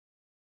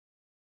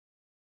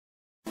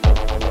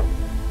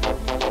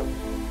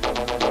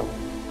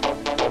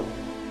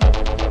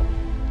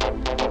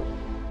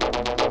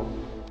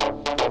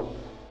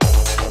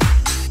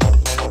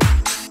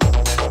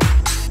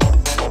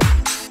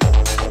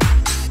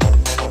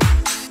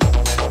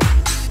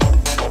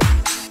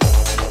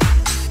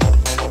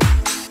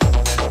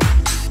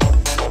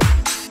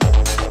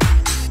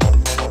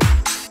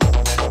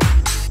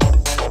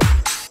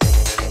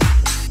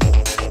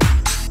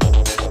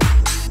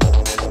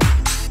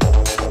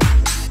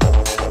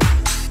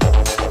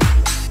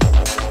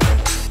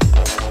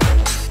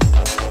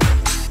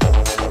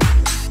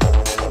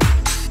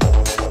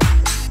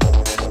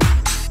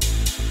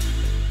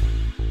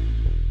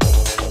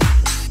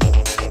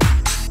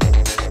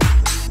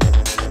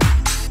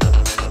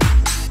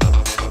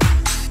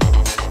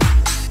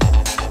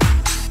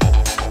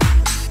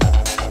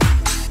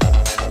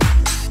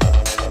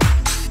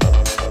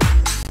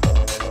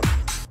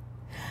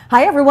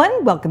Hi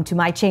everyone, welcome to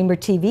My Chamber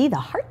TV, the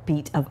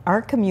heartbeat of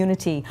our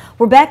community.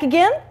 We're back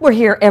again. We're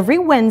here every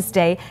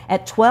Wednesday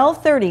at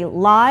 12:30,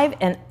 live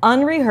and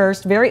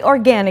unrehearsed, very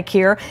organic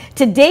here.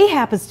 Today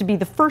happens to be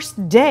the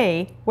first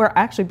day we're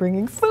actually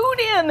bringing food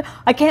in.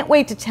 I can't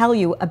wait to tell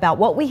you about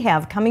what we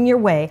have coming your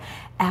way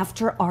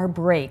after our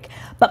break.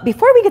 But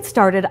before we get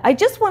started, I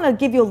just want to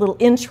give you a little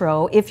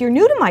intro. If you're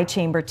new to My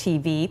Chamber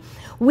TV,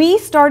 we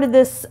started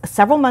this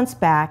several months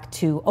back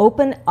to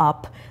open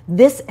up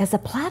this as a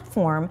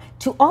platform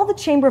to all the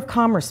Chamber of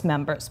Commerce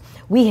members.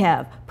 We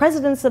have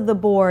presidents of the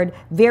board,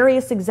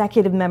 various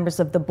executive members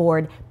of the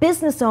board,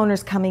 business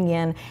owners coming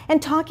in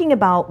and talking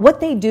about what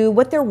they do,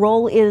 what their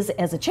role is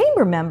as a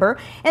chamber member,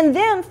 and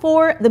then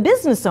for the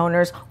business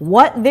owners,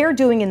 what they're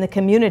doing in the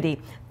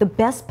community. The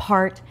best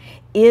part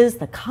is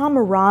the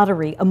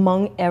camaraderie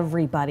among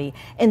everybody.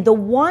 And the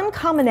one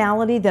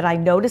commonality that I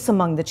notice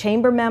among the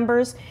chamber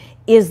members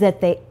is that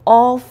they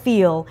all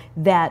feel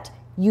that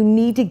you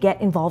need to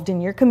get involved in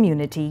your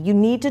community. You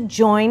need to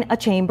join a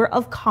chamber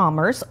of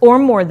commerce or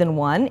more than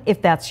one,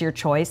 if that's your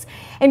choice,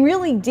 and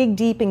really dig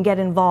deep and get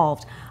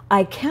involved.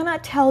 I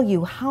cannot tell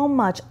you how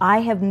much I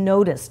have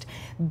noticed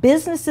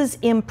businesses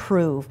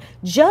improve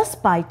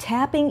just by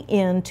tapping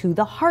into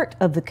the heart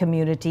of the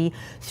community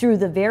through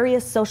the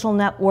various social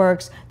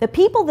networks, the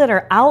people that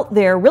are out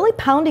there really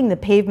pounding the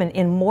pavement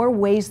in more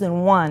ways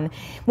than one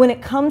when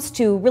it comes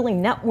to really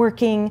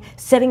networking,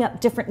 setting up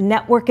different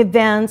network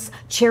events,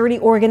 charity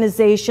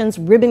organizations,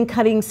 ribbon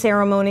cutting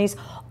ceremonies,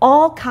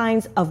 all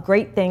kinds of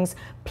great things.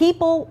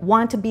 People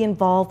want to be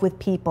involved with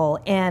people,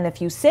 and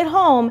if you sit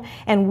home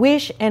and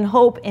wish and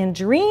hope and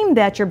dream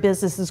that your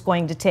business is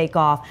going to take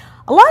off,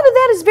 a lot of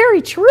that is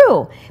very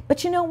true.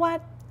 But you know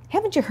what?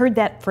 Haven't you heard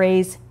that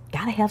phrase,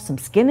 gotta have some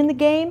skin in the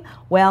game?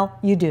 Well,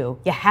 you do.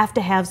 You have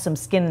to have some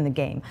skin in the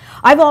game.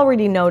 I've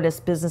already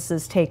noticed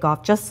businesses take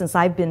off just since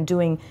I've been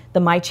doing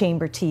the My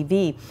Chamber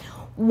TV.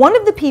 One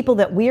of the people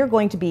that we are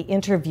going to be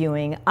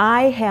interviewing,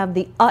 I have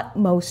the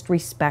utmost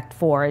respect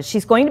for.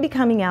 She's going to be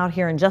coming out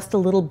here in just a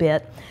little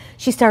bit.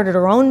 She started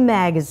her own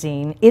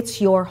magazine,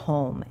 It's Your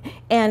Home.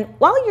 And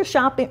while you're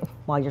shopping,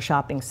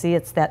 see,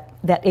 it's that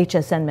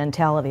HSN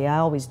mentality. I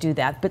always do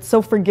that, but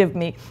so forgive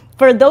me.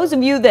 For those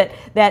of you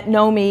that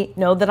know me,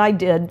 know that I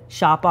did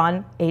shop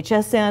on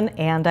HSN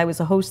and I was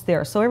a host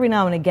there. So every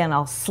now and again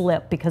I'll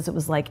slip because it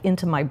was like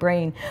into my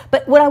brain.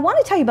 But what I want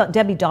to tell you about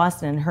Debbie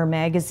Dawson and her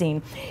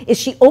magazine is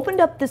she opened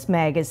up this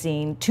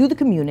magazine to the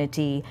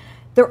community.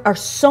 There are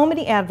so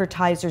many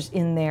advertisers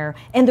in there,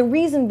 and the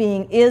reason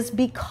being is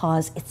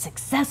because it's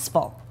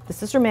successful.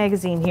 This is her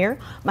magazine here.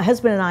 My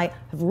husband and I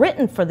have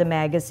written for the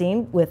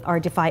magazine with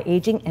our Defy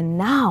Aging, and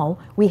now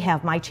we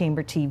have My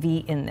Chamber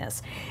TV in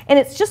this. And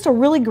it's just a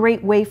really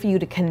great way for you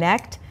to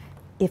connect.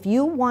 If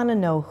you want to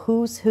know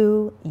who's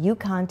who, you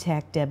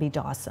contact Debbie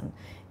Dawson.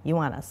 You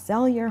want to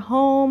sell your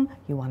home,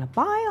 you want to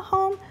buy a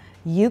home,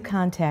 you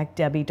contact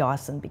Debbie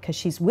Dawson because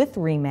she's with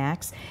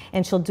RE/MAX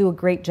and she'll do a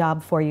great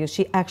job for you.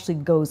 She actually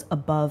goes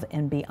above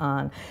and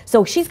beyond.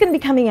 So she's going to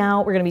be coming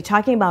out. We're going to be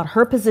talking about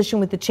her position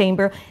with the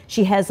chamber.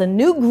 She has a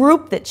new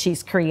group that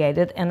she's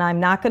created, and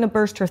I'm not going to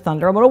burst her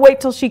thunder. I'm going to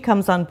wait till she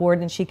comes on board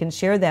and she can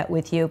share that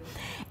with you.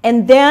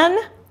 And then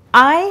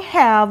I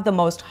have the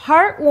most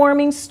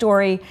heartwarming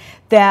story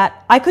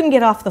that I couldn't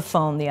get off the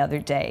phone the other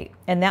day,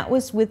 and that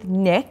was with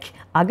Nick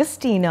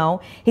Agostino.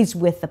 He's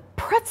with the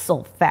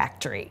Pretzel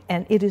Factory,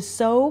 and it is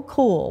so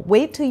cool.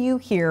 Wait till you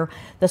hear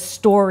the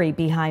story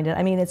behind it.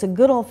 I mean, it's a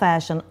good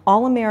old-fashioned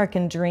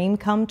all-American dream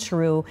come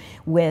true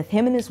with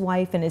him and his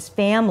wife and his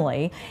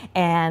family,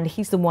 and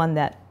he's the one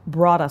that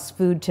brought us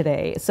food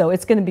today. So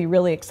it's going to be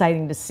really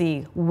exciting to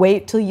see.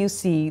 Wait till you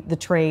see the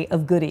tray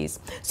of goodies.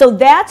 So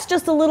that's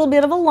just a little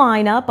bit of a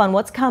lineup on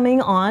what's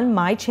coming on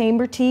My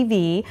Chamber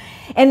TV.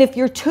 And if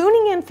you're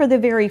tuning in for the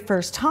very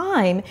first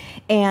time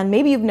and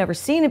maybe you've never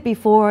seen it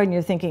before and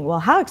you're thinking, well,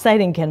 how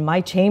exciting can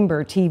My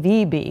Chamber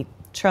TV be?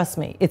 Trust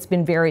me, it's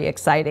been very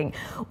exciting.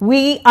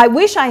 I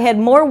wish I had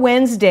more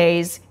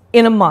Wednesdays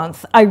in a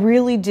month. I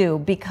really do,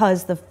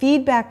 because the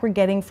feedback we're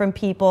getting from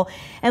people,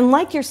 and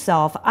like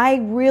yourself, I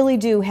really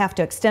do have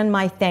to extend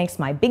my thanks,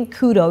 my big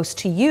kudos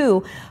to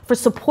you for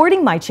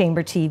supporting My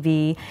Chamber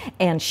TV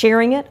and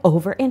sharing it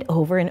over and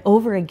over and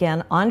over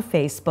again on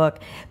Facebook,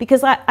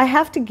 because I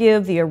have to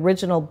give the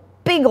original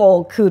big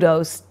old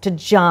kudos to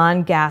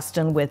John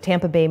Gaston with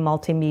Tampa Bay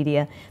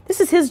Multimedia. This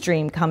is his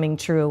dream coming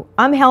true.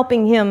 I'm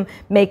helping him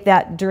make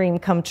that dream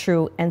come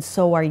true, and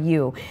so are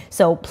you.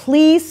 So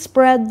please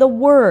spread the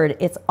word.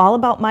 It's all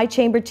about My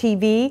Chamber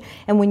TV,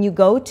 and when you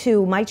go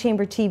to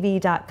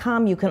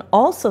mychambertv.com, you can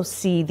also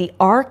see the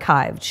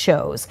archived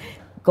shows.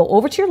 Go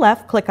over to your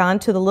left, click on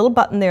to the little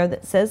button there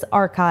that says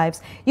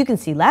Archives. You can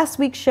see last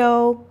week's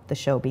show, the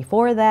show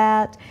before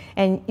that.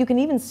 And you can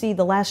even see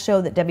the last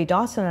show that Debbie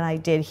Dawson and I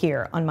did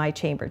here on My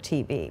Chamber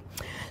TV.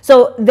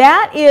 So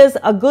that is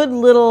a good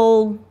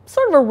little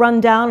sort of a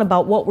rundown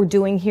about what we're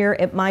doing here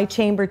at My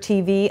Chamber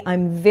TV.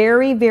 I'm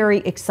very, very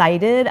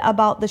excited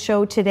about the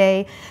show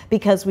today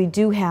because we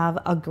do have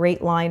a great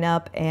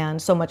lineup and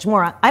so much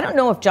more. I don't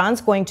know if John's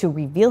going to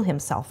reveal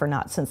himself or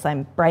not, since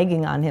I'm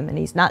bragging on him and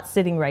he's not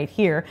sitting right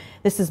here.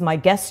 This is my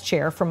guest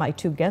chair for my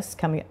two guests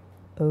coming.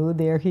 Oh,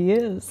 there he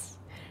is.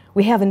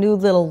 We have a new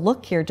little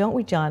look here, don't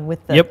we, John,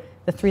 with the,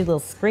 the three little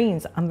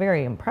screens. I'm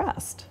very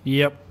impressed.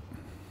 Yep.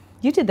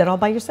 You did that all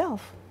by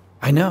yourself.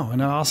 I know. Isn't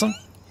that awesome?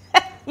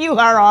 You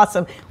are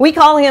awesome. We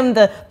call him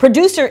the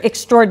producer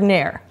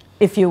extraordinaire,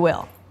 if you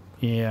will.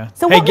 Yeah.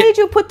 So what made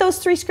you put those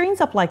three screens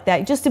up like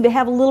that? Just to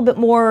have a little bit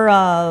more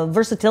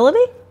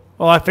versatility?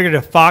 Well, I figured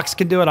if Fox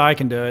can do it, I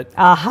can do it.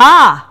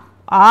 Aha!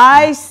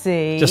 I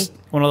see. Just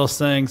one of those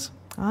things.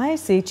 I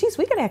see. Geez,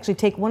 we could actually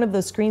take one of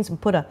those screens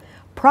and put a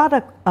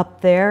product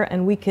up there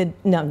and we could...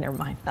 No, never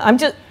mind. I'm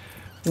just...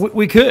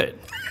 We could.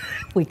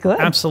 We could.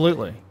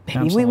 Absolutely. Maybe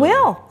absolutely. we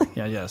will.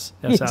 Yeah, yes.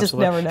 You just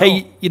absolutely. never know.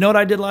 Hey, you know what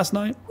I did last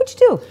night? What'd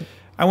you do?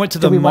 I went to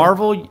the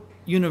Marvel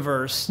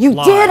Universe You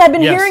live. did? I've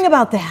been hearing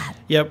about that.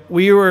 Yep.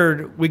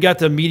 We got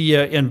the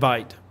media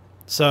invite.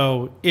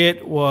 So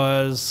it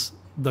was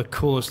the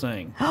coolest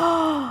thing.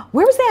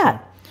 Where was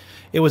that?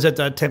 It was at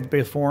the Tampa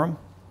Bay Forum.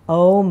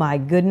 Oh my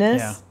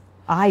goodness. Yeah.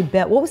 I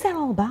bet. What was that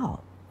all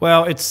about?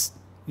 Well, it's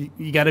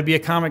you got to be a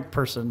comic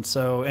person.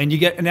 So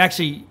and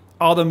actually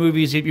all the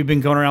movies you've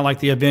been going around, like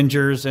the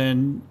Avengers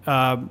and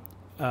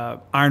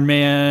Iron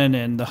Man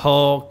and the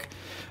Hulk.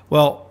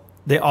 Well,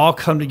 they all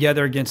come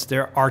together against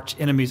their arch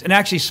enemies. And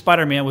actually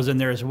Spider-Man was in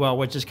there as well,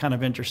 which is kind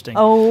of interesting.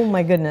 Oh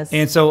my goodness.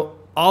 And so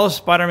all of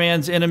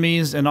Spider-Man's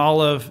enemies and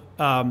all of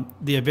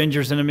the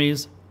Avengers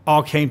enemies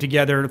all came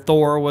together.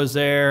 Thor was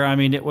there. I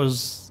mean, it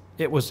was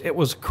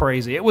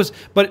crazy.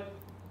 But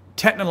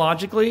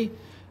technologically,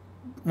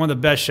 one of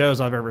the best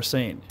shows I've ever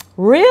seen.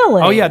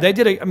 Really? Oh yeah, they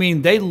did it. I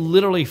mean, they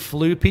literally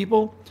flew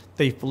people.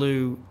 They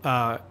flew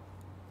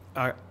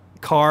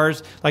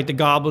cars. Like the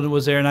Goblin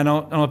was there, and I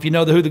don't know if you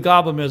know who the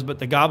Goblin is, but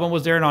the Goblin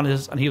was there,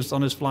 and he was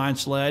on his flying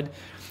sled.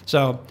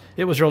 So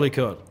it was really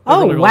cool.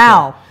 Oh really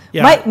wow! Cool.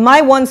 Yeah.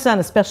 My one son,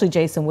 especially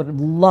Jason, would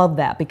love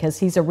that because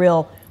he's a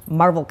real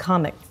Marvel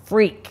comic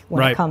freak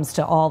when it comes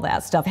to all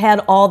that stuff. Had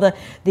all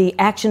the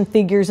action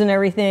figures and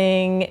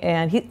everything,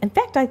 and in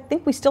fact, I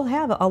think we still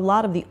have a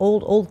lot of the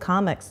old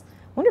comics.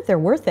 Wonder if they're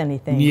worth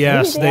anything.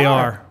 Yes, they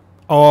are.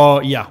 Oh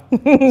yeah.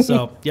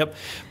 So yep.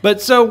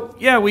 But so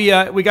yeah, we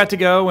got to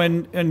go,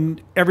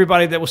 and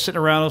everybody that was sitting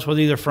around us was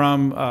either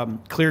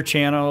from Clear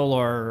Channel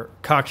or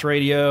Cox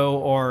Radio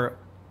or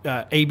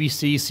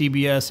ABC,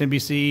 CBS,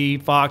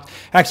 NBC, Fox.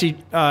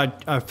 Actually,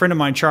 a friend of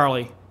mine,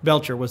 Charlie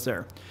Belcher, was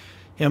there.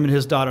 Him and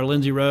his daughter,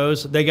 Lindsay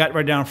Rose. They got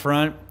right down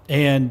front,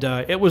 and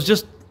it was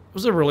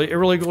a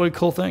really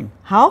cool thing.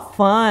 How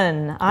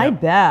fun! I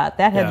bet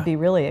that had to be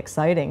really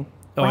exciting.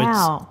 Oh,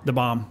 wow, it's the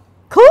bomb.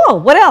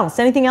 Cool. What else?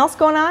 Anything else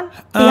going on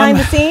behind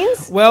the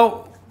scenes?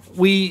 Well,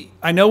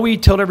 I know we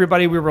told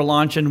everybody we were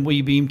launching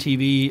WeBeam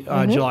TV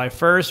July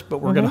 1st, but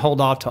we're going to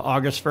hold off to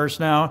August 1st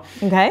now.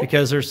 Okay.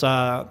 Because there's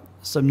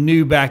some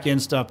new back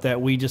end stuff that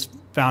we just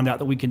found out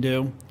that we can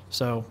do.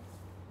 So,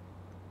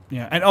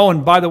 yeah.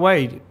 And by the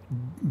way,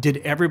 did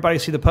everybody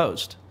see the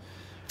post?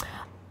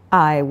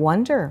 I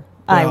wonder.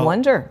 Well,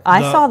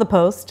 I saw the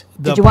post.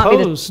 Did you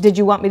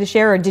want me to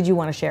share, or did you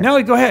want to share?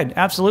 No, go ahead.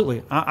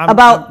 Absolutely. I'm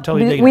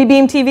totally digging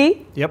WeBeam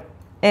TV? Yep.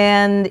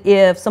 And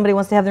if somebody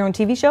wants to have their own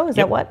TV show, is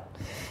that what?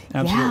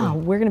 Absolutely. Yeah,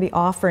 we're going to be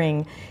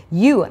offering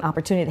you an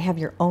opportunity to have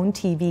your own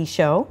TV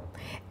show.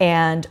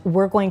 And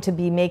we're going to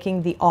be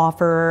making the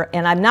offer,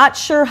 and I'm not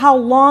sure how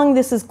long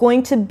this is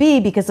going to be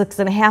because it's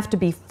going to have to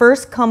be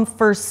first come,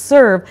 first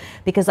serve,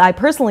 because I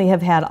personally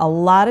have had a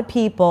lot of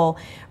people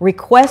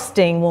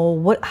requesting,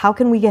 well, how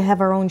can we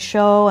have our own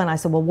show? And I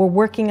said, well, we're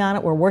working on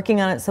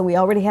it. So we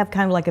already have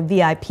kind of like a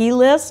VIP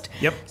list.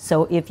 Yep.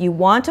 So if you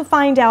want to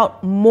find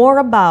out more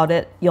about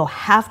it, you'll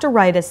have to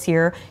write us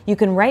here. You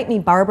can write me,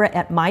 Barbara,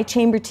 at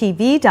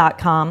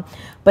mychambertv.com.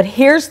 But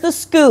here's the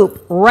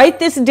scoop. Write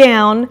this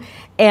down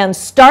and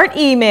start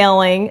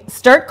emailing,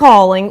 start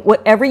calling,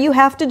 whatever you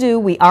have to do.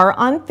 We are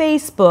on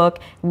Facebook.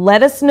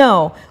 Let us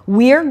know.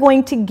 We are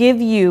going to give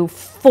you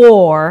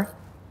 4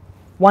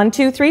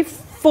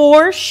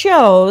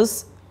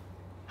 shows.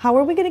 How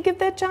are we going to give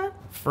that, John?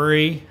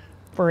 Free.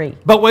 Free.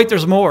 But wait,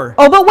 there's more.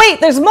 Oh, but wait,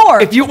 there's more.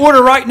 If you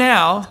order right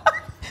now.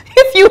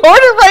 If you order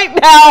right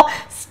now,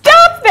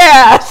 stop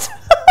that.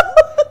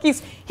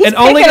 he's and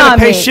only going to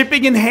pay me.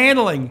 Shipping and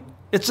handling.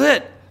 It's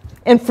it.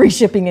 And free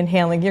shipping and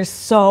handling. You're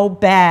so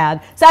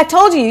bad. So I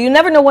told you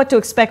never know what to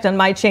expect on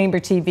My Chamber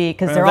TV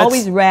because they're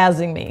always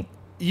razzing me.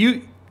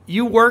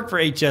 You work for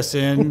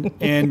HSN,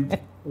 and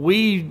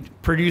we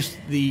produce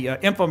the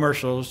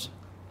infomercials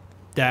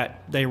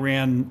that they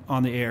ran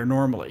on the air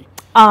normally.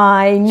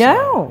 I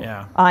know. So,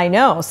 yeah. I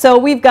know. So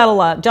we've got a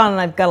lot, John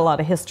and I've got a lot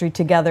of history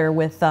together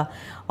with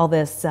all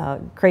this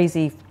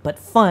crazy but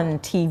fun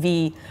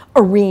TV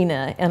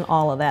arena and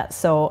all of that.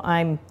 So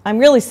I'm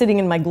really sitting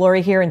in my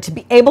glory here, and to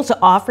be able to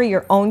offer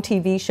your own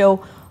TV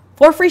show,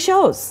 4 free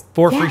shows.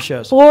 4 free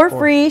shows. 4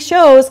 free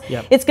shows.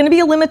 Yep. It's going to be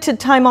a limited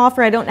time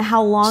offer. I don't know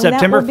how long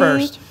September that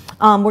will 1st.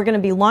 be. We're going to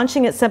be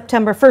launching it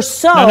September 1st.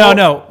 So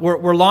No.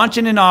 We're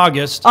launching in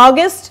August.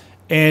 August?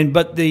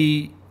 But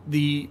the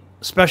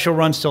special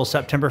runs till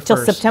September 1st. Till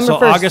September so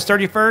 1st. August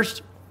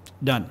 31st,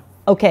 done.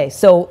 Okay,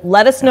 so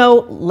let us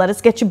know. Let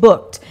us get you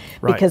booked,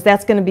 Right. because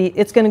it's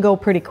going to go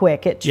pretty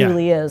quick. It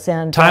truly is.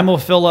 And time will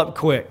fill up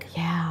quick.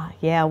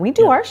 Yeah, we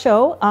do our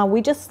show.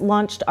 We just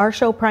launched our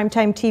show,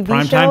 Primetime TV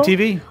Primetime show,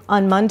 TV.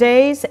 on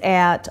Mondays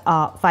at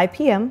 5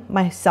 p.m.,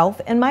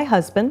 myself and my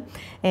husband.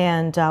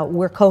 And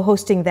we're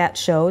co-hosting that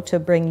show to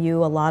bring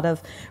you a lot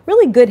of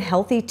really good,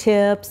 healthy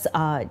tips,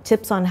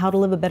 tips on how to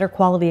live a better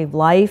quality of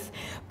life,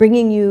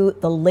 bringing you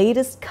the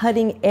latest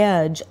cutting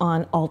edge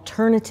on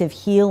alternative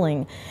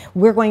healing.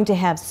 We're going to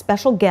have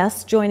special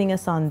guests joining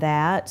us on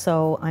that.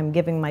 So I'm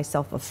giving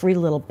myself a free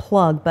little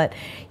plug. But,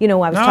 I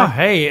was talking.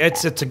 Hey,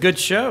 it's a good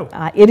show.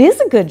 It is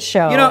a good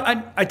show.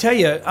 I tell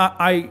you,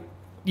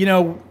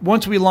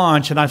 once we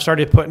launch and I've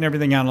started putting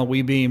everything out on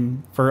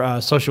WeBeam for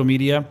social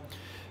media,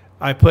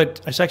 I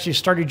actually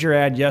started your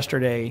ad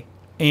yesterday,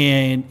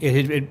 and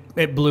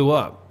it blew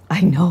up.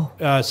 I know.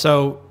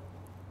 So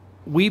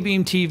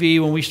WeBeam TV,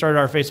 when we started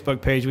our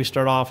Facebook page, we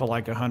started off with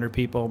like 100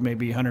 people,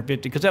 maybe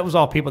 150, because that was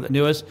all people that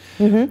knew us.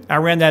 Mm-hmm. I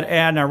ran that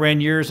ad, and I ran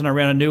yours, and I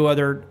ran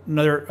another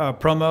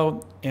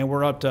promo, and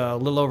we're up to a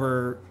little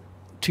over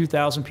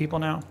 2,000 people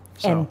now.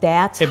 So and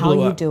that's how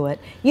you do it.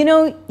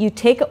 You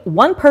take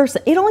one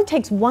person. It only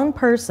takes one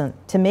person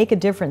to make a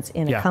difference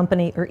in a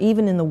company or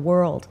even in the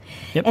world.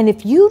 Yep. And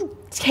if you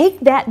take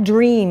that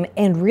dream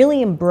and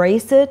really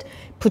embrace it,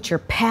 put your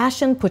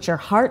passion, put your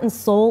heart and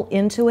soul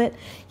into it,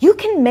 you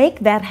can make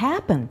that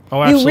happen.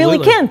 Oh, absolutely. You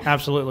really can.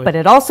 Absolutely. But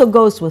it also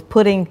goes with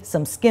putting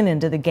some skin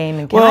into the game.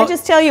 And can I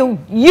just tell you,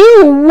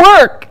 you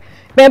work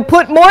and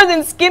put more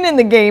than skin in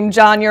the game,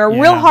 John. You're a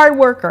real hard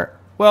worker.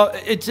 Well,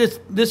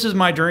 this is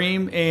my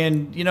dream,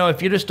 and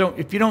if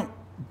you don't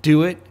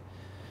do it,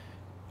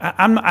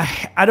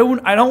 I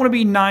don't want to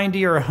be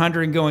 90 or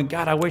 100 and going,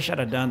 God, I wish I'd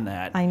have done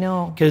that. I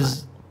know.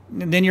 Because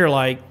then you're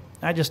like,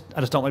 I just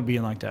don't like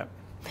being like that.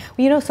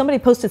 Well, somebody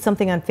posted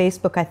something on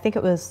Facebook. I think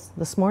it was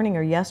this morning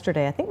or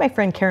yesterday. I think my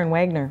friend Karen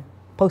Wagner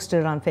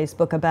posted it on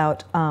Facebook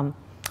about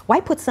why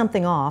put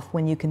something off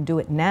when you can do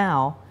it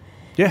now.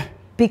 Yeah.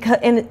 Because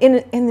and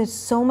there's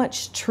so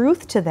much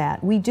truth to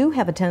that. We do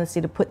have a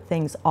tendency to put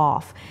things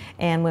off,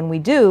 and when we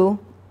do,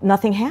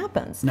 nothing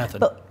happens.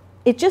 Nothing. But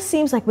it just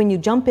seems like when you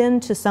jump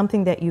into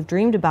something that you've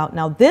dreamed about.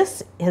 Now,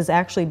 this has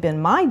actually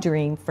been my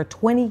dream for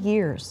 20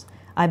 years.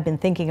 I've been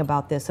thinking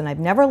about this, and I've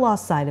never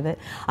lost sight of it.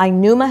 I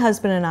knew my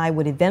husband and I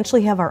would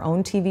eventually have our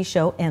own TV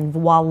show, and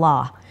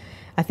voila.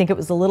 I think it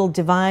was a little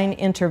divine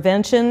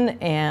intervention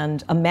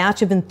and a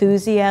match of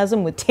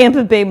enthusiasm with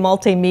Tampa Bay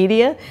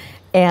Multimedia,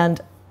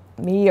 and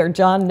me or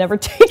John never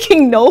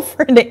taking no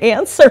for an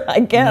answer,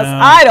 I guess. No.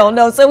 I don't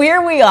know. So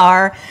here we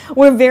are.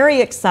 We're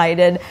very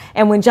excited.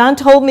 And when John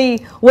told me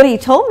what he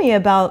told me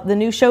about the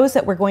new shows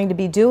that we're going to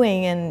be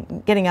doing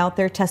and getting out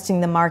there testing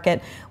the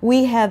market,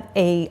 we have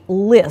a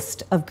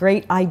list of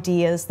great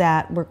ideas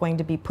that we're going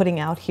to be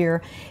putting out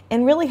here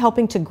and really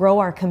helping to grow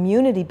our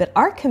community. But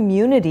our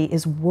community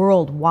is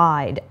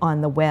worldwide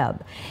on the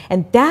web.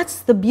 And that's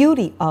the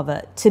beauty of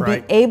it, to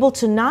be able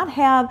to not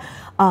have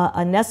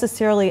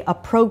necessarily a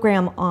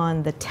program on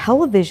the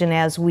television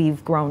as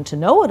we've grown to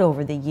know it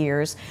over the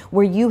years,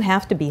 where you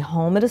have to be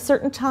home at a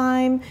certain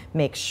time,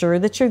 make sure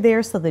that you're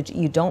there so that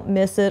you don't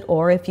miss it,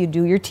 or if you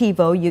do your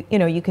TiVo,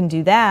 you can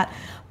do that.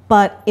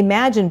 But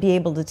imagine being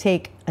able to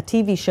take a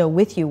TV show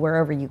with you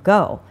wherever you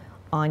go,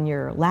 on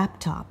your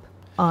laptop,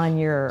 on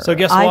your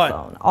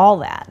iPhone, all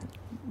that.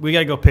 We got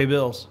to go pay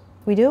bills.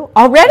 We do?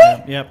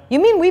 Already? Yep. You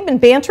mean we've been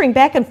bantering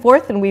back and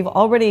forth and we've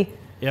already...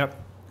 Yep.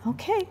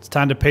 Okay. It's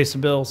time to pay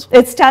some bills.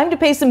 It's time to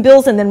pay some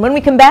bills, and then when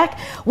we come back,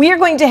 we are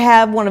going to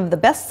have one of the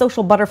best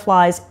social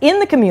butterflies in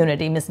the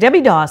community, Miss Debbie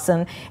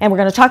Dawson, and we're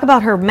going to talk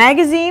about her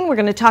magazine. We're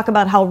going to talk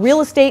about how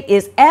real estate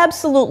is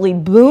absolutely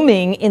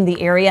booming in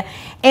the area,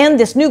 and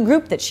this new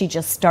group that she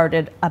just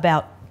started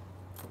about.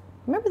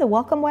 Remember the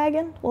welcome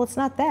wagon? Well, it's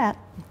not that.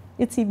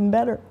 It's even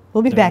better.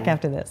 We'll be back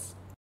after this.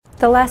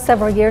 The last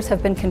several years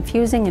have been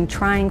confusing and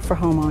trying for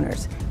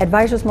homeowners.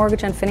 Advisors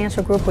Mortgage and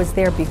Financial Group was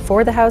there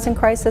before the housing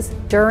crisis,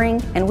 during,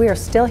 and we are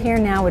still here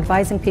now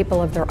advising people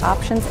of their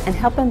options and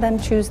helping them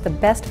choose the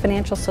best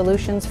financial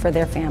solutions for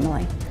their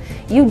family.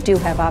 You do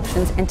have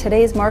options, and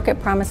today's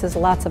market promises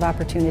lots of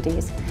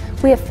opportunities.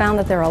 We have found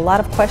that there are a lot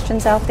of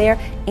questions out there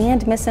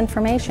and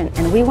misinformation,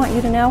 and we want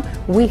you to know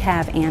we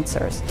have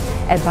answers.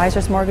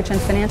 Advisors Mortgage and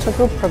Financial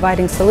Group,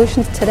 providing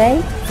solutions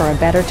today for a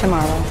better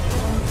tomorrow.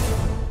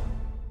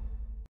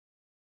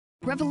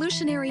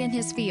 revolutionary in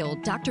his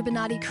field, Dr.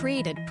 Bonatti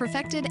created,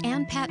 perfected,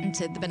 and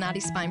patented the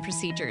Bonatti spine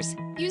procedures.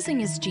 Using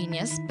his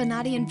genius,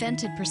 Bonatti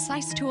invented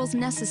precise tools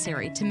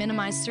necessary to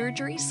minimize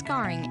surgery,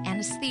 scarring,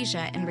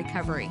 anesthesia, and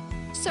recovery.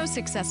 So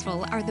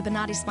successful are the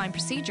Bonatti spine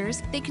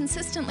procedures, they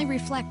consistently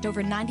reflect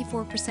over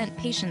 94%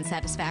 patient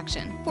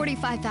satisfaction.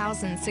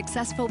 45,000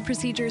 successful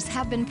procedures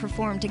have been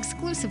performed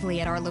exclusively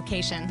at our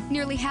location.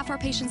 Nearly half our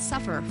patients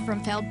suffer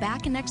from failed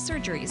back and neck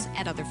surgeries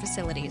at other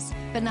facilities.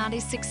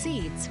 Bonatti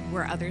succeeds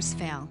where others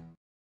fail.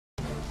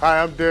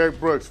 Hi, I'm Derek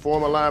Brooks,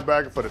 former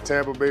linebacker for the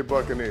Tampa Bay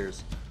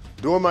Buccaneers.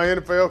 During my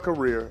NFL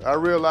career, I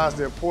realized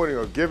the importance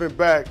of giving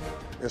back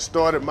and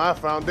started my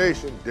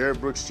foundation,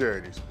 Derek Brooks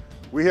Charities.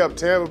 We help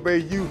Tampa Bay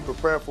youth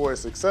prepare for a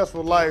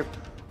successful life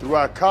through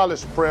our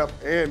college prep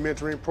and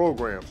mentoring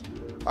programs.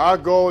 Our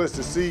goal is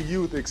to see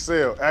youth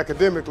excel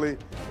academically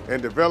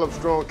and develop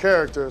strong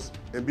characters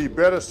and be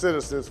better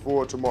citizens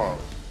for tomorrow.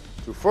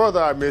 To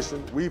further our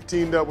mission, we've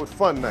teamed up with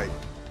Fun Night,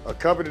 a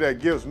company that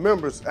gives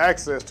members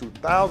access to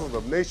thousands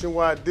of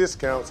nationwide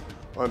discounts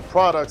on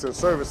products and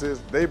services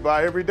they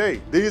buy every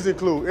day. These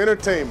include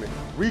entertainment,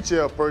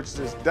 retail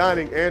purchases,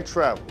 dining, and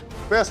travel.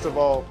 Best of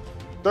all,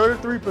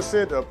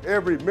 33% of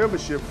every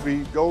membership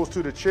fee goes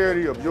to the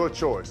charity of your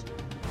choice.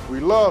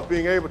 We love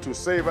being able to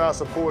save our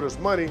supporters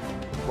money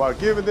while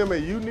giving them a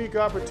unique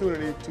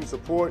opportunity to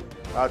support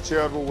our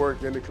charitable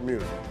work in the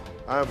community.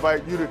 I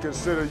invite you to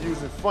consider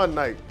using Fun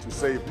Night to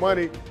save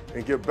money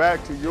and give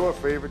back to your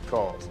favorite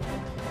cause.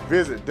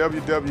 Visit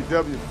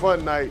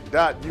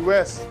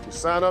www.funnight.us to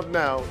sign up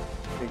now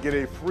and get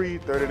a free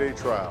 30-day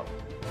trial.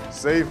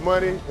 Save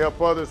money, help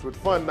others with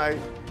Fun Night,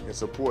 and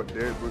support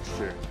Derek Brooks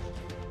Charities.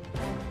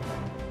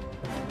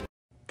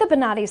 The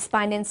Bonatti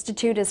Spine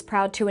Institute is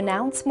proud to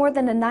announce more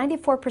than a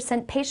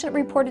 94%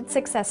 patient-reported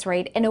success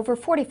rate in over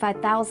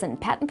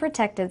 45,000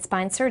 patent-protected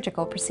spine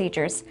surgical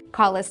procedures.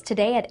 Call us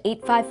today at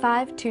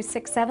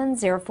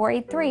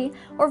 855-267-0483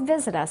 or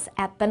visit us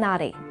at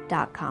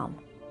bonatti.com.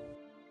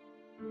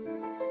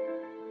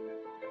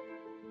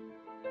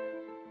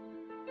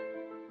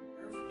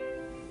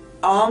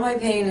 All my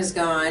pain is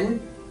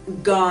gone,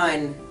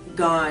 gone.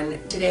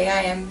 Today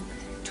I am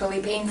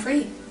totally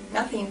pain-free.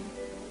 Nothing.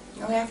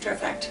 No after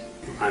effect.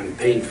 I'm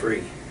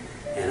pain-free,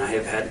 and I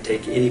have had to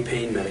take any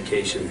pain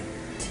medication.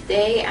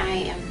 Today I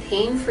am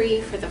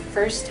pain-free for the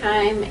first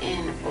time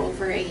in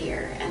over a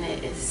year, and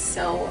it is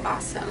so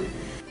awesome.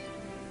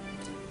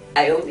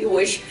 I only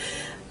wish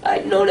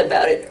I'd known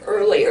about it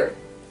earlier.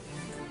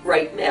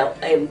 Right now,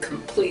 I am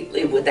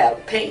completely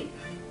without pain.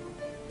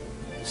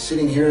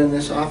 Sitting here in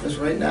this office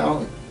right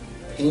now,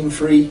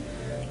 pain-free,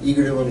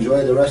 eager to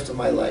enjoy the rest of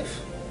my life.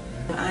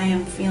 I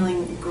am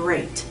feeling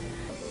great.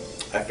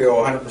 I feel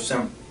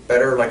 100%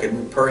 better, like a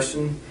new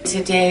person.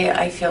 Today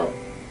I feel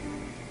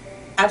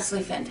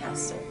absolutely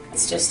fantastic.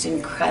 It's just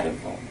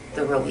incredible,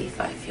 the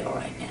relief I feel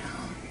right now.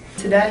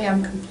 Today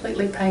I'm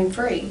completely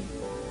pain-free.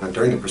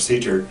 During the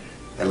procedure,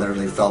 I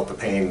literally felt the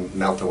pain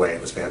melt away.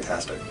 It was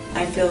fantastic.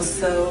 I feel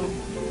so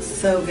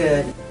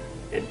good.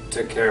 It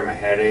took care of my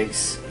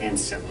headaches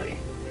instantly.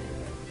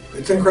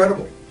 It's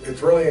incredible.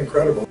 It's really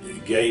incredible.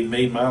 It gave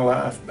me my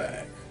life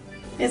back.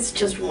 It's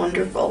just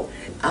wonderful.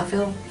 I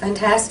feel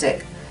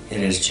fantastic.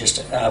 It is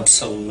just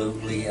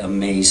absolutely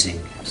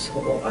amazing.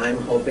 So I'm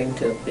hoping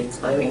to be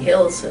climbing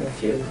hills in a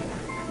few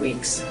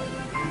weeks.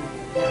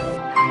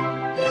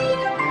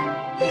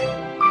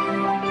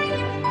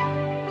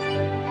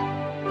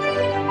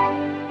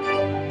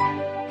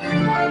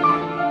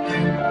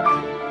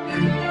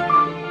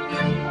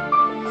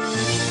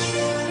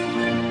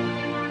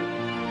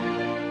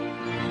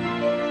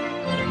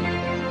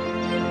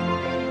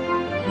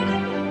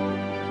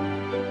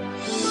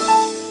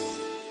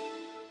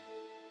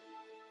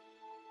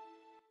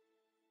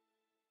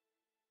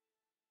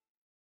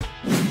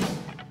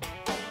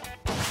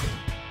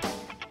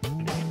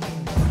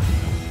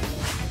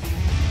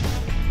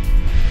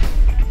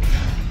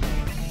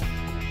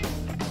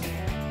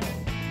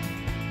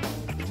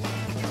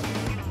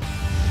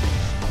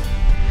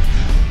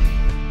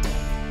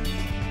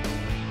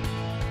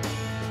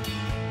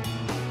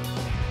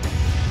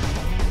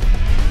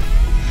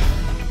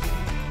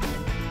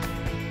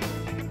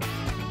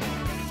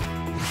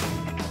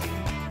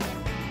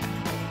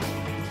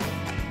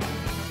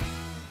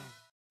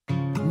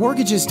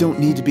 Mortgages don't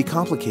need to be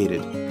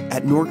complicated.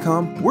 At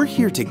Norcom, we're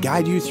here to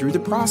guide you through the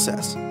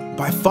process.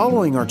 By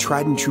following our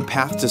tried and true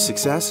path to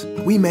success,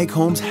 we make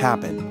homes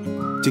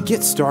happen. To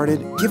get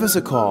started, give us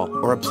a call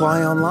or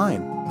apply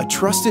online. A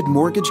trusted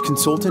mortgage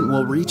consultant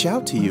will reach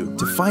out to you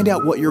to find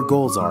out what your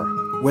goals are.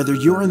 Whether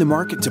you're in the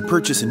market to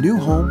purchase a new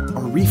home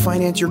or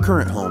refinance your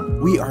current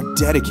home, we are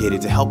dedicated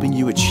to helping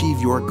you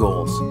achieve your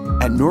goals.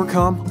 At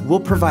Norcom,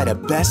 we'll provide a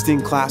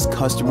best-in-class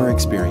customer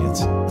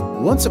experience.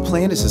 Once a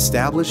plan is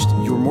established,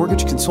 your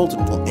mortgage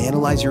consultant will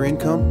analyze your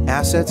income,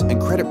 assets,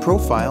 and credit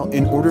profile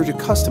in order to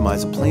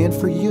customize a plan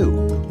for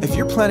you. If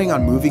you're planning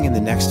on moving in the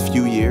next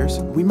few years,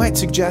 we might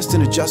suggest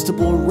an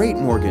adjustable rate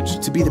mortgage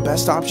to be the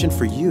best option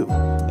for you.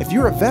 If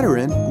you're a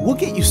veteran, we'll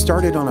get you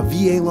started on a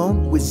VA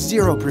loan with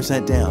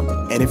 0% down.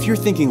 And if you're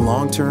thinking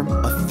long-term,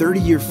 a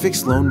 30-year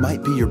fixed loan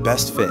might be your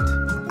best fit.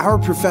 Our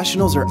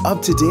professionals are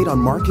up to date on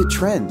market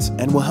trends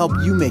and will help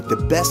you make the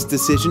best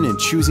decision in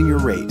choosing your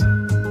rate.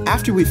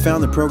 After we've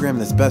found the program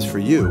that's best for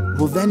you,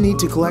 we'll then need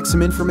to collect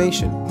some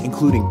information,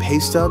 including pay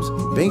stubs,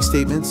 bank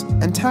statements,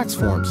 and tax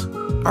forms.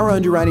 Our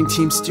underwriting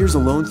team steers a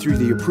loan through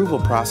the approval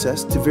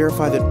process to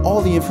verify that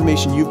all the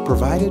information you've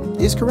provided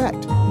is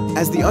correct.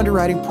 As the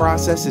underwriting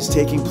process is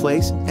taking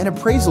place, an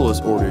appraisal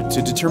is ordered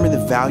to determine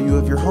the value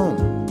of your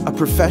home. A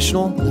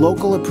professional,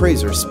 local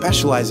appraiser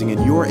specializing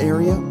in your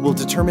area will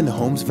determine the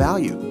home's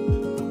value.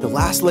 The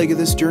last leg of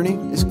this journey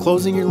is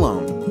closing your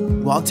loan.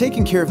 While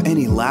taking care of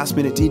any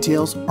last-minute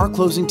details, our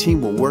closing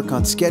team will work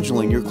on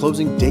scheduling your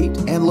closing date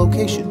and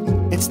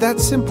location. It's that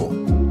simple.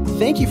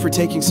 Thank you for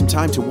taking some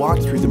time to walk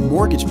through the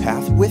mortgage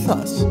path with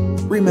us.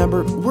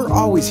 Remember, we're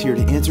always here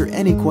to answer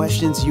any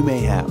questions you may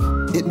have.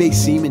 It may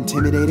seem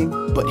intimidating,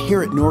 but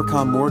here at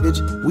Norcom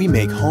Mortgage, we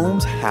make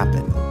homes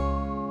happen.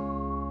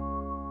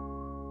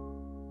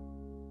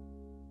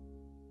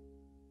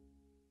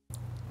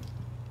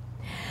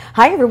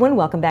 Hi everyone,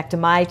 welcome back to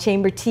My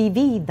Chamber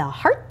TV, the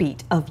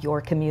heartbeat of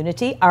your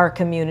community, our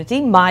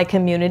community, my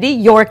community,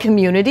 your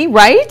community,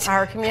 right?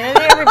 Our community,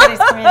 everybody's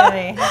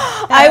community.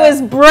 I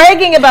was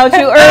bragging about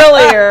you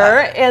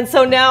earlier, and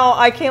so now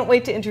I can't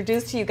wait to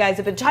introduce to you guys.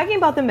 I've been talking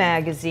about the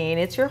magazine,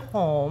 it's your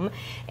home,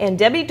 and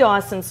Debbie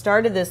Dawson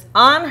started this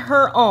on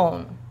her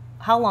own.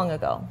 How long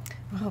ago?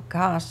 Oh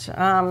gosh,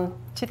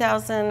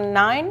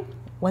 2009?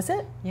 Was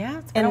it? Yeah,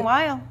 it's been a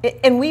while.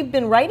 And we've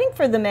been writing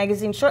for the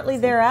magazine shortly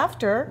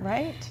thereafter.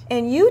 Right.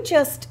 And you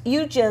just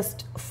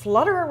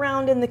flutter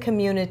around in the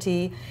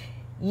community.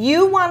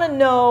 You want to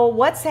know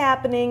what's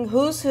happening,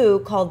 who's who,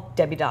 called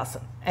Debbie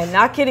Dawson. And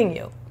not kidding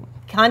you.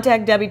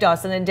 Contact Debbie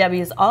Dawson. And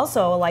Debbie is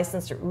also a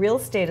licensed real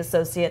estate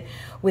associate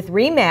with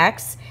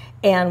RE/MAX.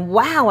 And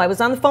wow, I was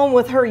on the phone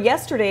with her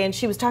yesterday and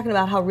she was talking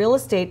about how real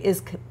estate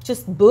is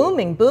just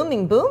booming,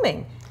 booming,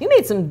 booming. You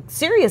made some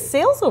serious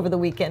sales over the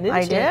weekend, didn't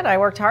you? I did. I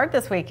worked hard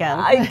this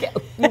weekend.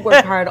 You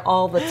work hard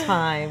all the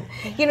time.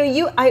 You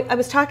know, I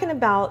was talking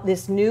about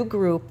this new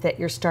group that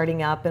you're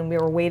starting up, and we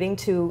were waiting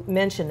to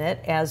mention it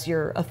as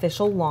your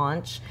official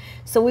launch.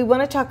 So we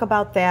want to talk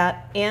about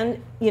that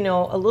and, you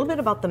know, a little bit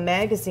about the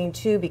magazine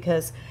too,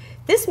 because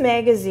this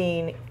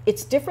magazine,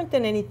 it's different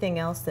than anything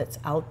else that's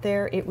out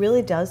there. It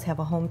really does have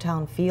a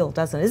hometown feel,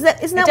 doesn't it?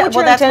 Isn't that what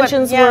your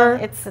intentions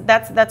were?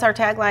 That's our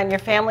tagline, your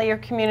family, your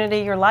community,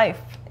 your life.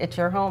 It's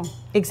your home.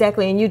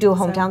 Exactly, and you do a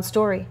hometown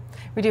story.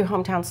 We do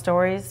hometown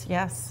stories,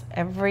 yes,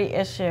 every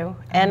issue.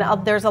 And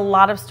there's a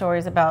lot of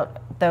stories about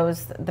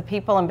the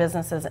people and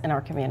businesses in our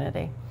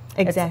community.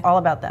 Exactly. It's all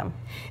about them.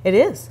 It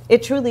is.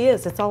 It truly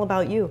is. It's all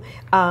about you.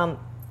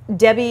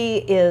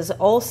 Debbie is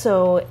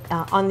also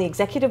on the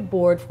executive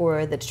board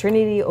for the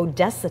Trinity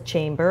Odessa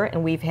Chamber,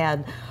 and we've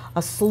had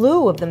a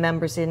slew of the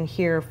members in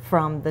here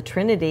from the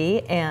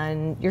Trinity,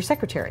 and your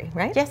secretary,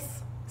 right?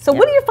 Yes. So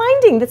what are you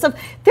finding?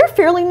 They're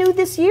fairly new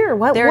this year.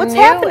 What's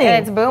happening?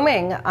 And it's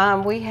booming.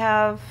 We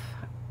have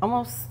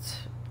almost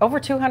over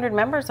 200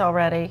 members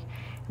already,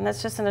 and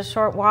that's just in a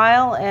short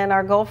while, and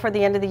our goal for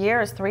the end of the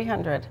year is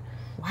 300.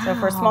 Wow. So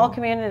for a small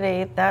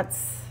community,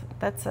 that's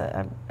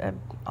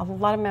a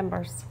lot of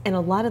members. And a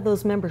lot of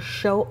those members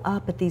show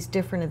up at these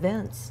different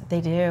events.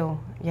 They do,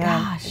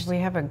 yeah. Gosh. We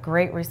have a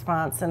great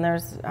response, and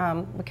there's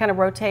we kind of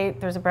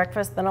rotate. There's a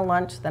breakfast, then a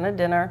lunch, then a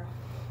dinner,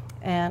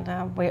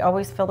 and we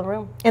always fill the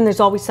room. And there's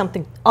always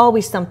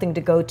something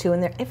to go to,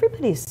 and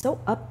everybody's so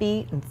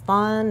upbeat and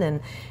fun, and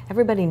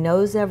everybody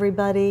knows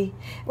everybody.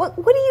 What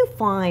do you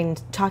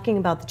find talking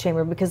about the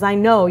chamber? Because I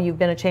know you've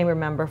been a chamber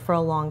member for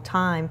a long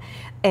time.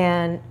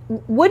 And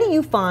what do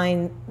you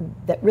find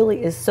that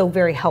really is so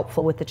very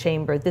helpful with the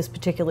chamber, this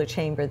particular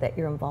chamber that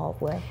you're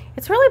involved with?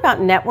 It's really about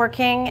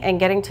networking and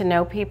getting to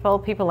know people.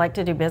 People like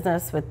to do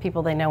business with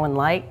people they know and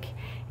like,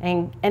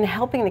 and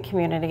helping the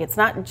community. It's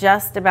not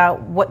just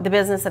about what the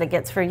business that it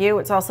gets for you,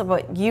 it's also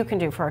what you can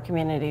do for our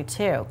community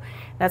too.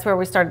 That's where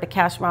we started the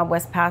Cash Mob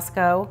West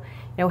Pasco,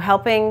 you know,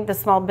 helping the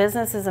small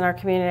businesses in our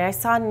community. I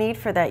saw a need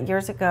for that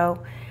years ago.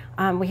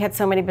 We had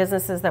so many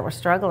businesses that were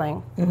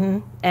struggling,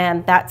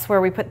 and that's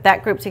where we put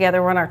that group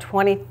together. We're on our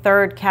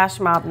 23rd Cash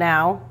Mob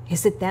now.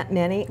 Is it that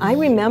many? I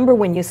remember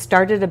when you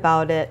started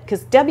about it,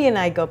 because Debbie and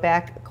I go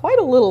back quite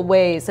a little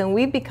ways, and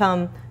we've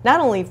become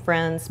not only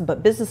friends,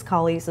 but business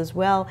colleagues as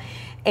well.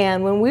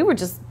 And when we were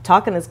just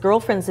talking as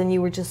girlfriends, and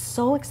you were just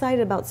so excited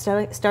about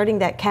starting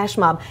that Cash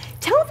Mob,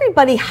 tell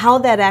everybody how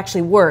that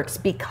actually works,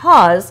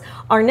 because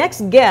our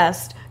next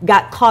guest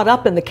got caught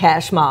up in the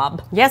Cash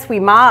Mob. Yes, we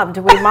mobbed.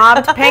 We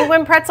mobbed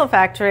Penguin Pretzel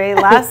Factory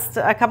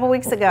a couple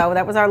weeks ago.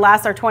 That was our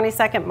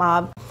 22nd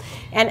mob.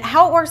 And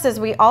how it works is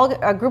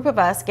a group of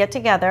us get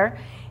together,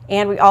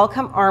 and we all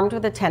come armed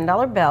with a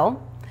 $10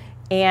 bill,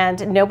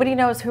 and nobody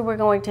knows who we're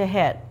going to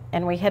hit.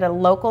 and we hit a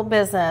local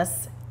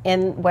business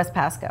in West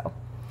Pasco.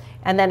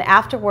 And then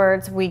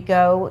afterwards, we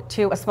go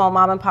to a small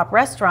mom and pop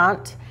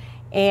restaurant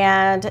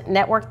and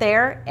network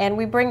there, and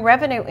we bring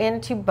revenue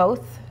into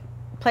both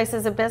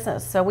places of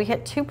business. So we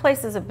hit 2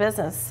 places of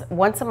business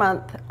once a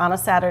month on a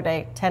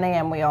Saturday, 10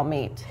 a.m. we all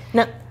meet.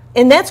 Now,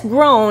 and that's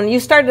grown. You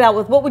started out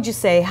with, what would you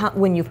say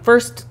when you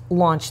first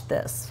launched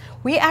this?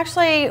 We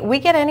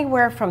get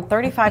anywhere from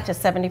 35 to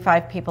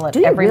 75 people at Do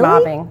you every really?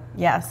 mobbing.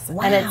 Yes.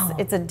 Wow. And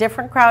it's a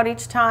different crowd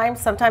each time.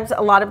 Sometimes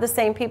a lot of the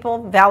same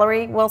people.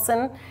 Valerie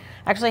Wilson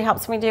actually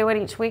helps me do it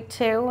each week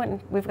too. And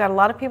we've got a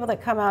lot of people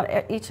that come out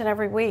each and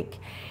every week.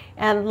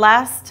 And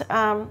last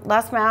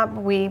mob,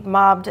 we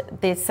mobbed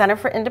the Center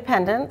for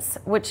Independence,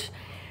 which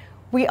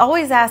we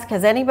always ask,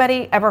 has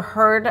anybody ever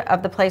heard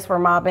of the place we're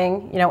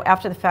mobbing,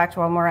 after the fact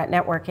when we're at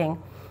networking?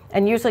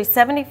 And usually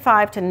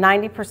 75 to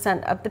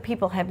 90% of the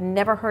people have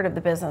never heard of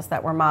the business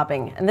that we're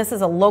mobbing. And this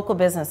is a local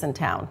business in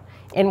town,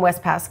 in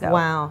West Pasco.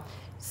 Wow.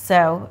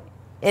 So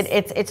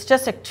it's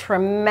just a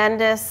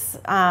tremendous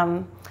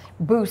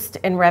boost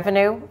in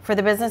revenue for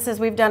the businesses.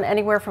 We've done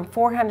anywhere from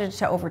 $400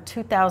 to over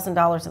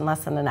 $2,000 in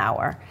less than an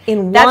hour.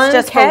 That's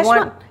just for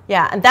one.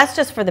 Yeah, and that's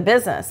just for the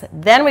business.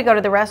 Then we go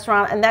to the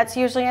restaurant, and that's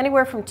usually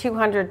anywhere from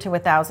 $200 to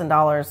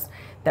 $1,000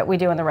 that we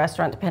do in the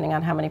restaurant, depending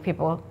on how many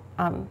people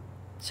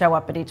show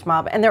up at each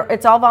mob. And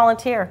it's all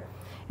volunteer.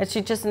 And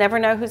you just never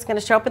know who's going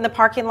to show up in the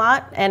parking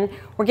lot. And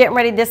we're getting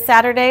ready this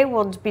Saturday.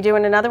 We'll be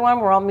doing another one.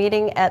 We're all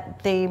meeting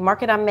at the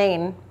Market on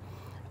Main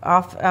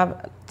off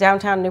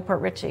downtown Newport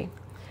Richey.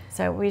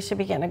 So we should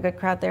be getting a good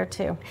crowd there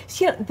too.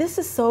 So, this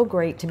is so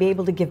great to be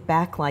able to give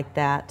back like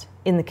that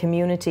in the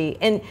community.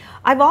 And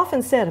I've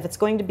often said, if it's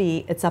going to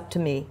be, it's up to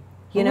me,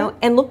 you know?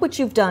 And look what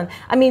you've done.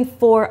 I mean,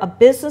 for a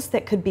business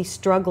that could be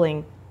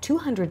struggling,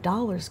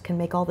 $200 can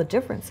make all the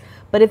difference.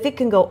 But if it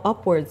can go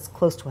upwards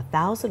close to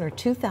 $1,000 or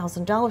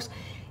 $2,000,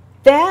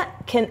 that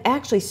can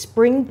actually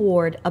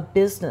springboard a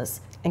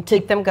business and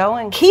keep them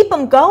going. Keep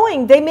them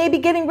going. They may be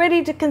getting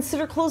ready to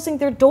consider closing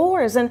their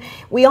doors. And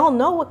we all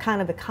know what kind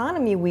of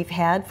economy we've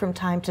had from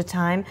time to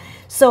time.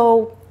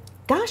 So,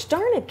 gosh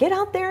darn it, get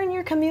out there in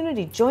your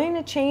community. Join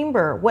a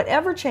chamber,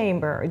 whatever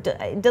chamber.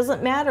 It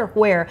doesn't matter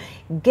where.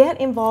 Get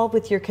involved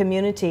with your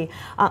community.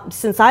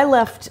 Since I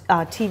left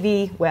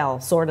TV, well,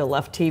 sort of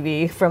left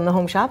TV from the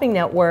Home Shopping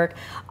Network,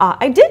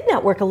 I did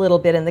network a little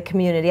bit in the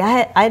community.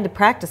 I had to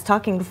practice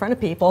talking in front of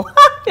people.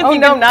 Oh,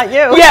 no, not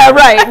you. Yeah,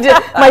 right.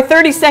 My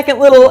 30-second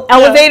little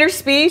elevator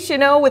speech,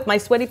 with my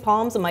sweaty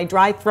palms and my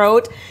dry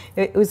throat.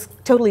 It was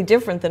totally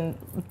different than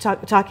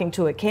talking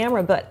to a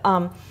camera. But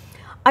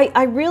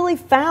I really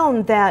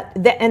found that,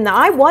 and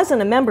I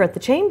wasn't a member at the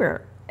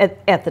chamber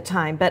at the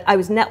time, but I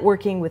was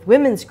networking with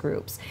women's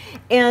groups.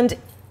 And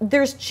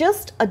there's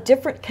just a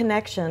different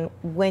connection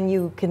when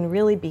you can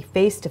really be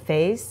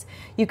face-to-face.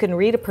 You can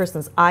read a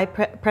person's eye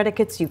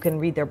predicates, you can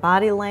read their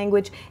body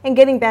language, and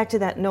getting back to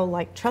that know,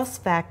 like,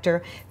 trust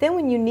factor, then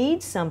when you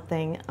need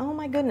something, oh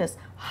my goodness,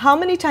 how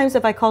many times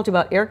have I called you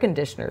about air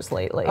conditioners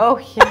lately? Oh,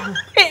 yeah.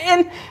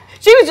 And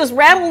she was just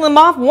rattling them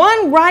off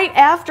one right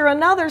after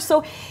another.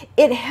 So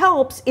it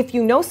helps if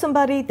you know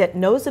somebody that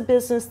knows a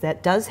business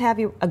that does have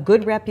a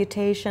good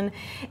reputation,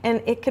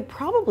 and it could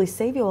probably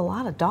save you a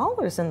lot of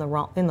dollars in the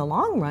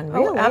long run,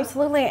 really. Oh,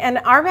 absolutely. And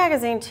our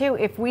magazine, too,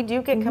 if we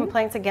do get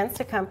complaints against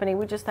a company,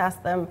 we just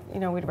ask them,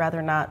 we'd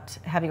rather not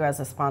have you as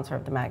a sponsor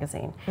of the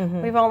magazine.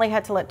 We've only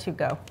had to let 2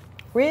 go.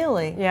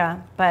 Really? Yeah,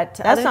 but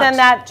That's other than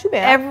that, too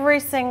bad. Every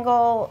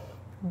single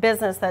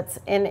business that's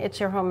in It's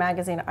Your Home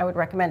magazine, I would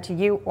recommend to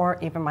you or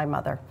even my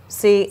mother.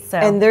 See,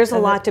 and there's a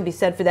lot to be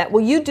said for that.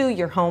 Well, you do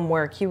your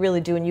homework, you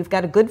really do, and you've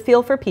got a good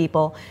feel for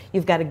people,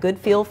 you've got a good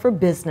feel for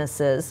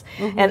businesses,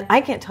 and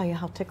I can't tell you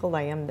how tickled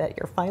I am that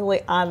you're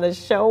finally on the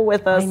show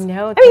with us. I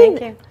know,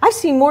 thank you. I've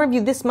seen more of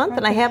you this month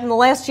than I have in the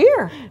last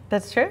year.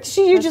 That's true.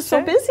 You're just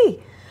so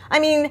busy. I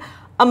mean,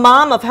 a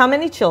mom of how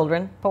many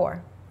children?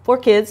 4. 4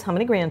 kids, how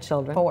many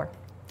grandchildren? 4.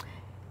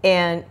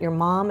 And your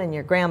mom and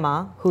your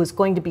grandma, who's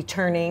going to be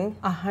turning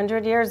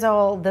 100 years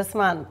old this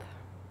month.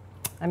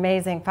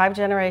 Amazing, 5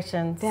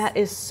 generations. That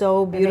is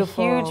so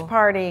beautiful. And a huge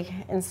party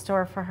in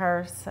store for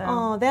her. So.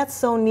 Oh, that's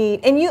so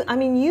neat. And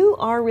you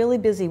are really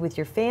busy with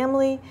your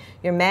family,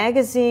 your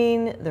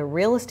magazine, the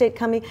real estate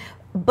company,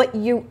 but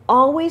you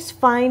always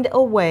find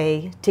a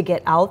way to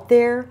get out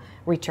there,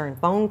 return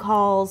phone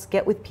calls,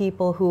 get with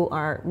people who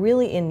are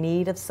really in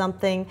need of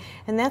something,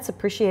 and that's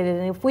appreciated.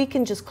 And if we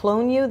can just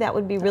clone you, that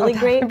would be really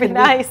great. That would be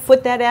nice.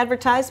 Put that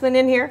advertisement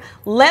in here.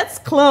 Let's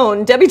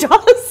clone Debbie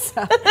Dawes.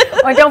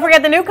 Oh, don't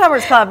forget the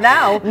Newcomers Club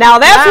now. Now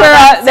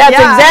that's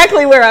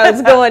exactly where I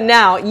was going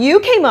now. You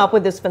came up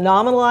with this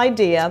phenomenal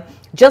idea,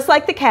 just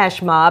like the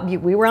Cash Mob.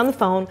 We were on the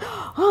phone.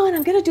 Oh, and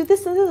I'm going to do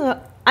this and this.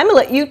 I'm going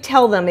to let you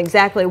tell them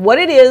exactly what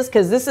it is,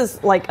 because this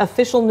is like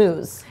official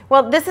news.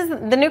 Well, this is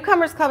the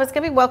Newcomers Club. It's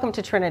going to be Welcome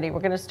to Trinity. We're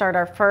going to start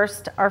our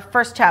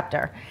first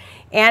chapter.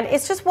 And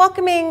it's just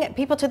welcoming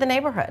people to the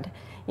neighborhood.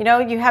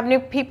 You have new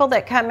people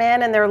that come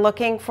in and they're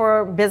looking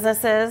for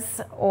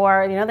businesses,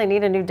 or, they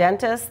need a new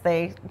dentist.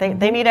 They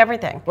need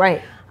everything.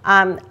 Right.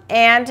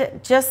 And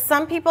just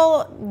some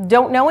people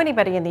don't know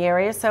anybody in the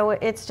area, so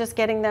it's just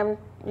getting them,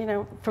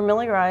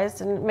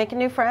 familiarized and making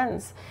new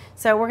friends.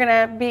 So we're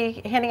going to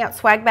be handing out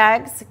swag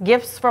bags,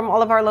 gifts from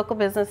all of our local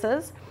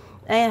businesses,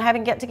 and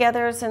having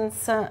get-togethers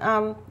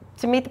and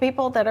to meet the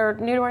people that are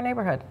new to our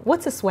neighborhood.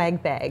 What's a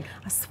swag bag?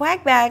 A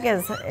swag bag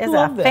is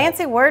a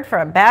fancy word for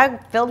a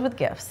bag filled with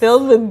gifts.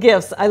 Filled with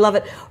gifts. I love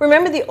it.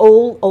 Remember the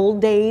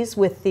old days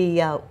with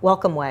the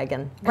welcome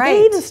wagon? Are Right.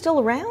 they even still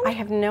around? I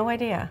have no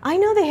idea. I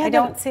know they had. I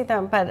don't see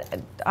them,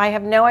 but I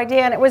have no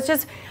idea. And it was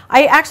just,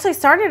 I actually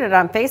started it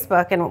on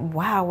Facebook, and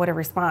wow, what a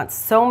response.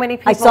 So many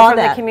people from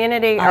the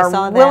community are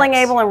willing,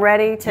 able, and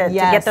ready to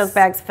get those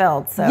bags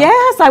filled. So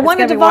yes, I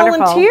wanted to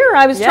volunteer. Wonderful.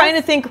 I was trying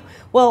to think,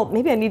 well,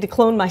 maybe I need to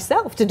clone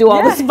myself to do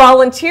all this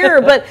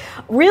volunteer. But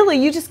really,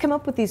 you just come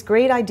up with these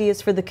great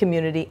ideas for the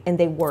community, and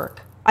they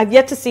work. I've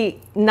yet to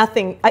see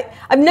nothing.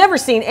 I've never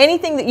seen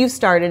anything that you've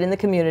started in the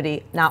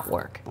community not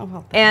work.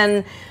 Oh,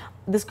 and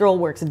this girl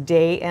works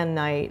day and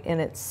night,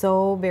 and it's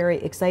so very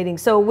exciting.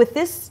 So with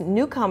this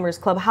Newcomers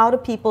Club, how do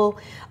people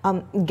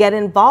get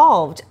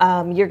involved?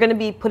 You're going to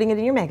be putting it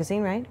in your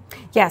magazine, right?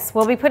 Yes,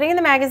 we'll be putting it in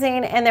the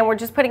magazine, and then we're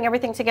just putting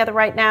everything together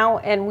right now.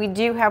 And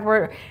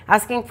we're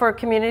asking for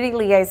community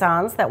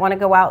liaisons that want to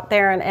go out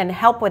there and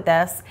help with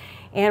this.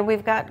 And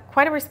we've got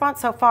quite a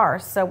response so far.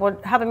 So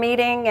we'll have a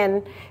meeting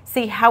and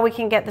see how we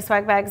can get the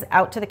swag bags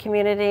out to the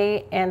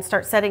community and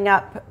start setting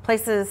up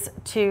places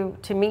to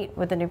meet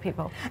with the new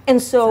people.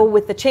 And so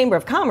with the Chamber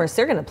of Commerce,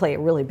 they're going to play a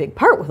really big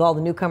part with all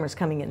the newcomers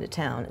coming into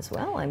town as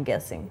well, I'm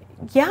guessing.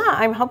 Yeah,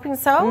 I'm hoping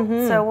so.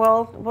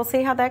 So we'll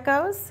see how that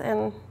goes.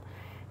 And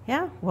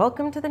yeah,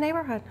 welcome to the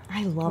neighborhood.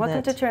 I love it.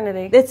 Welcome to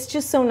Trinity. It's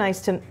just so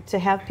nice to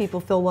have people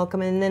feel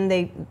welcome, and then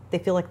they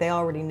feel like they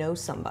already know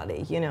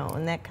somebody,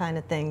 and that kind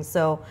of thing.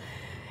 So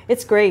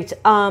it's great.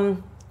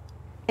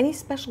 Any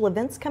special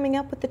events coming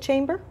up with the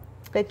Chamber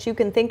that you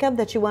can think of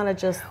that you want to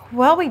just...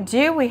 Well, we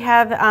do. We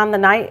have the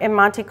night in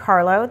Monte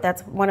Carlo.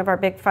 That's one of our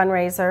big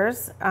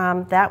fundraisers.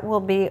 That will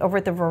be over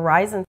at the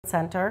Verizon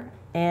Center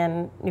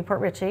in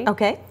Newport Richey.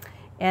 Okay.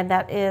 And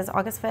that is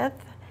August 5th.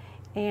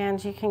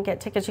 And you can get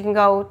tickets. You can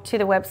go to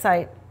the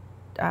website,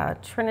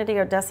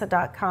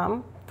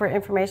 trinityodessa.com, for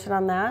information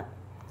on that.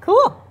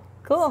 Cool.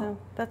 So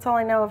that's all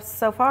I know of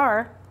so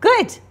far.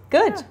 Good.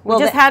 Yeah.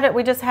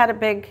 We just had a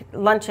big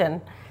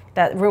luncheon.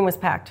 That room was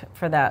packed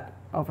for that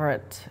over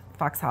at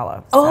Fox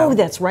Hollow. Oh,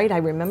 that's right. I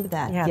remember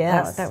that. Yeah,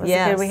 yes. that was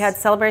good. We had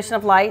Celebration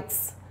of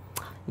Lights.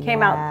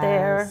 Came out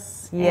there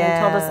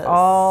and told us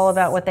all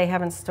about what they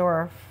have in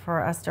store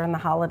for us during the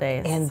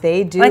holidays. And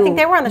they do. I think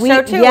they were on the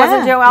show too.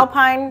 Wasn't Joe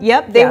Alpine?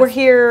 Yep, they were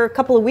here a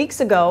couple of weeks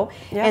ago,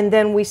 and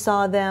then we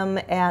saw them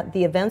at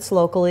the events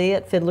locally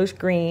at Fiddler's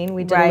Green.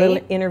 We did a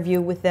little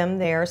interview with them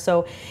there.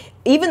 So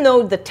even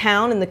though the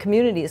town and the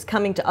community is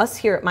coming to us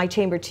here at My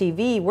Chamber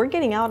TV, we're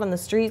getting out on the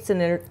streets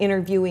and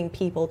interviewing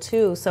people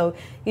too. So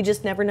you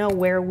just never know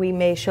where we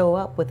may show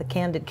up with a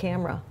candid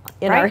camera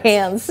in our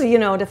hands,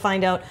 to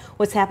find out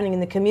what's happening in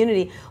the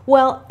community.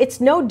 Well, it's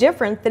no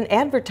different than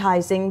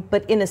advertising,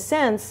 but in a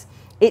sense,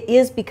 it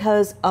is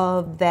because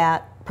of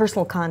that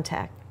personal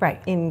contact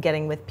in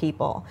getting with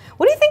people.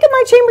 What do you think of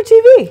My Chamber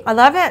TV? I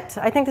love it.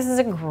 I think this is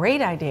a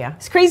great idea.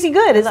 It's crazy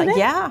good, isn't it?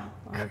 Yeah.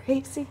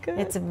 Crazy good.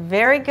 It's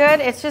very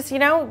good. It's just,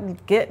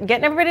 getting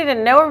everybody to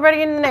know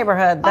everybody in the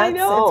neighborhood. I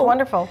know. It's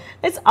wonderful.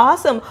 It's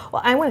awesome.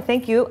 Well, I want to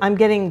thank you. I'm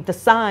getting the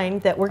sign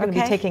that we're going to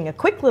be taking a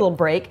quick little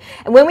break.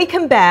 And when we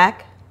come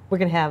back, we're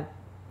going to have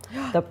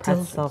the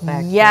Pretzel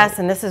Factory. Yes,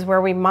 and this is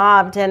where we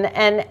mobbed.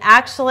 And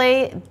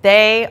actually,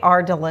 they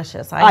are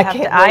delicious. I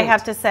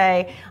have to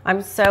say,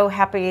 I'm so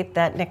happy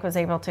that Nick was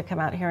able to come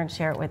out here and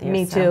share it with you.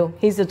 Me too.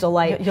 He's a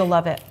delight. You'll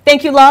love it.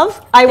 Thank you,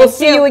 love. I will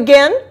see you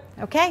again.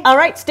 Okay. All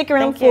right, stick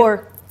around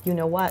for you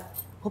know what.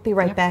 We'll be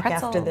right back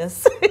after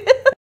this.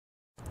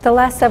 The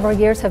last several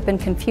years have been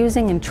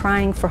confusing and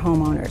trying for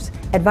homeowners.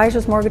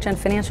 Advisors Mortgage and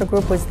Financial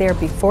Group was there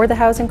before the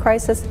housing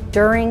crisis,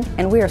 during,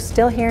 and we are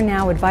still here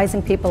now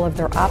advising people of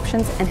their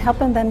options and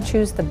helping them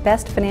choose the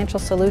best financial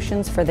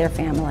solutions for their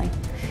family.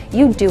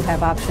 You do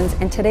have options,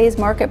 and today's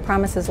market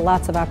promises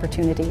lots of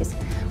opportunities.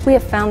 We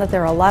have found that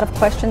there are a lot of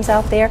questions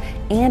out there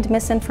and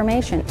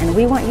misinformation, and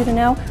we want you to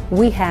know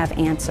we have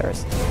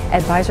answers.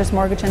 Advisors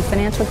Mortgage and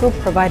Financial Group,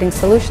 providing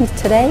solutions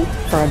today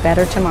for a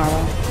better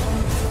tomorrow.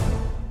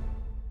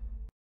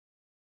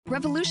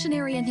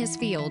 Revolutionary in his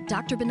field,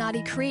 Dr.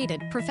 Bonatti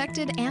created,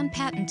 perfected, and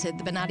patented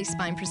the Bonatti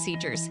spine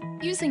procedures.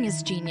 Using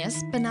his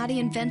genius, Bonatti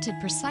invented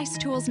precise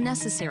tools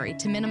necessary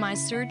to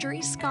minimize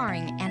surgery,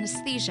 scarring,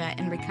 anesthesia,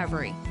 and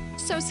recovery.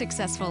 So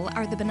successful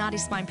are the Bonatti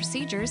spine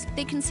procedures,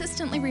 they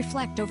consistently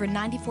reflect over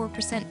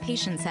 94%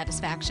 patient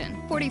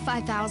satisfaction.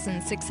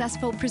 45,000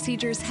 successful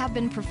procedures have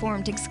been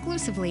performed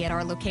exclusively at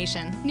our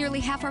location. Nearly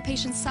half our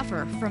patients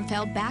suffer from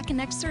failed back and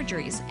neck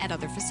surgeries at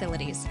other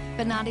facilities.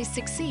 Bonatti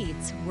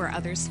succeeds where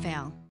others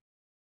fail.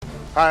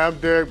 Hi, I'm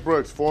Derek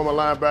Brooks, former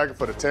linebacker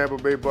for the Tampa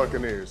Bay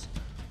Buccaneers.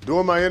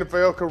 During my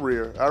NFL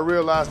career, I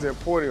realized the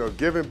importance of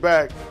giving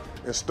back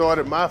and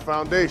started my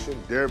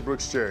foundation, Derek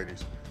Brooks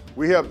Charities.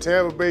 We help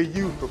Tampa Bay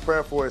youth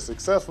prepare for a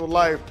successful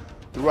life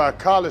through our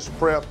college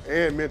prep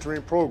and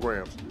mentoring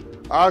programs.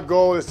 Our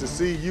goal is to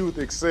see youth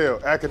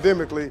excel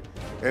academically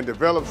and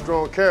develop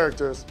strong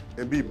characters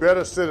and be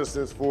better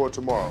citizens for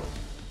tomorrow.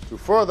 To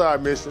further our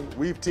mission,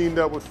 we've teamed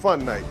up with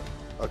Fun Night,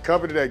 a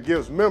company that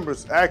gives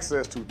members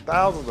access to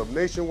thousands of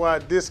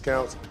nationwide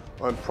discounts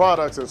on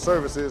products and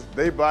services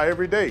they buy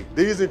every day.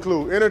 These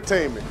include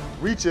entertainment,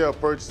 retail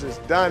purchases,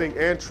 dining,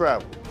 and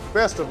travel.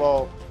 Best of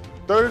all,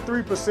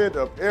 33%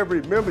 of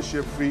every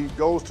membership fee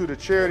goes to the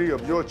charity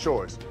of your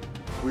choice.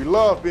 We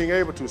love being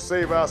able to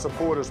save our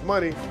supporters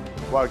money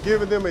while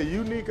giving them a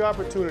unique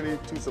opportunity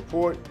to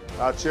support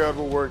our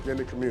charitable work in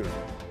the community.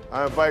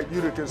 I invite you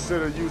to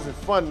consider using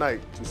Fun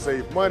Night to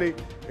save money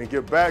and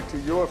give back to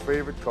your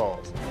favorite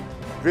cause.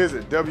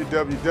 Visit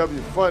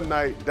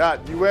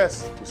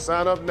www.funnight.us to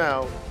sign up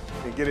now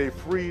and get a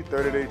free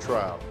 30-day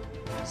trial.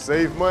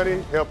 Save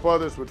money, help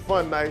others with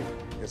Fun Night,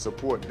 and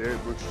support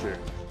Derek Brooks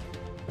Charities.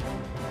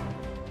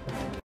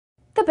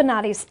 The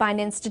Bonati Spine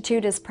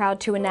Institute is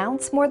proud to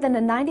announce more than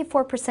a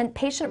 94%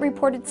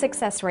 patient-reported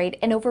success rate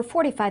and over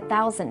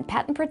 45,000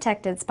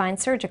 patent-protected spine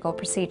surgical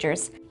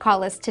procedures.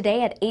 Call us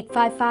today at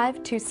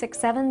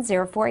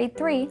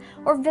 855-267-0483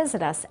 or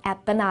visit us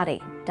at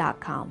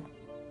bonati.com.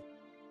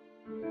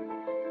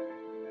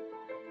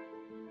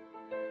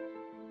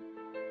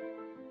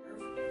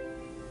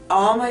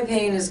 All my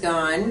pain is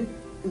gone,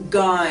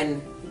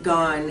 gone.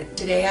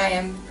 Today I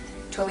am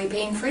totally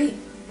pain-free.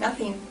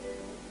 Nothing.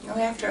 No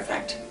after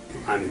effect.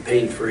 I'm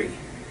pain-free,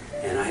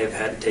 and I have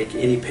had to take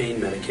any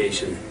pain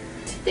medication.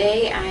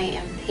 Today I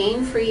am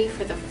pain-free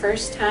for the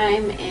first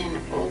time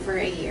in over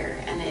a year,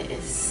 and it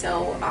is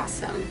so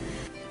awesome.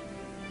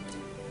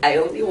 I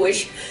only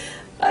wish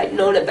I'd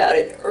known about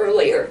it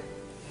earlier.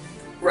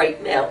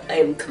 Right now, I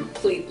am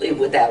completely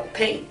without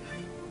pain.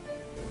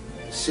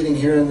 Sitting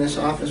here in this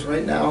office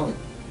right now,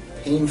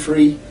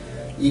 pain-free,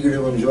 eager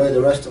to enjoy the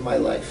rest of my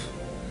life.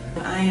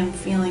 I am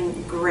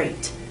feeling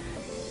great.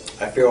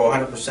 I feel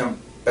 100%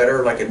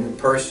 better, like a new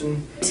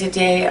person.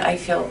 Today I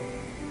feel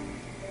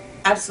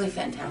absolutely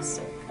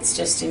fantastic. It's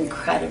just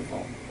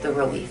incredible, the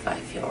relief I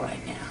feel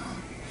right now.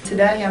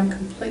 Today I'm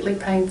completely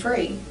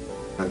pain-free.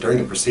 During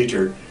the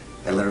procedure,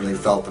 I literally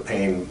felt the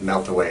pain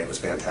melt away. It was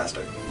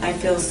fantastic. I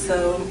feel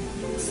so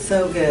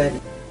good.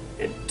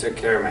 It took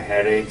care of my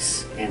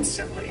headaches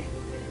instantly.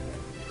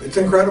 It's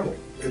incredible.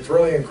 It's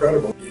really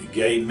incredible. It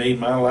gave me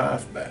my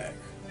life back.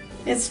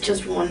 It's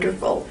just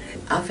wonderful.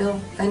 I feel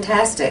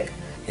fantastic.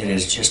 It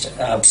is just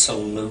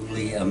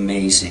absolutely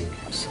amazing.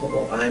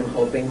 So I'm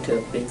hoping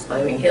to be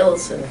climbing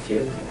hills in a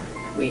few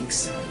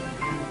weeks.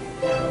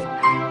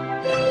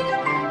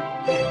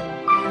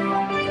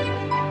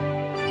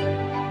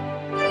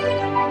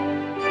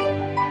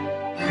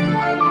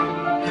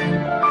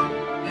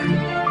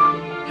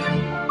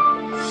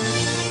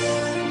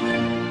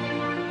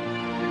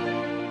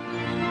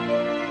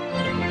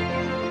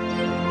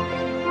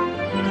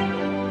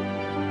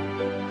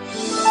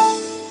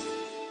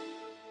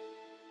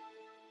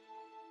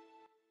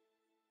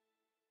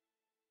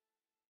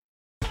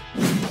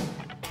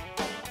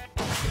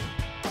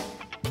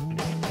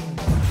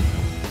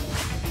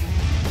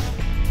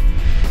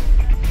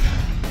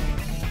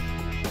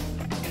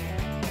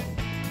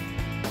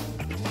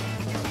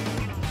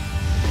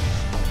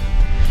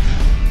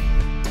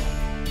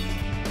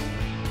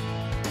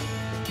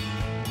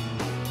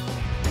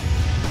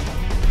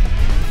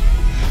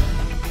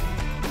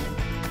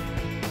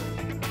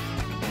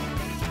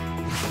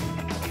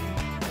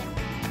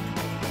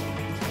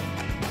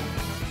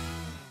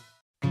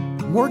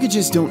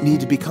 Mortgages don't need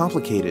to be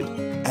complicated.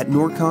 At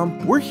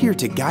Norcom, we're here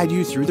to guide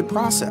you through the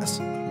process.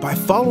 By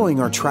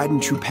following our tried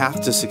and true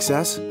path to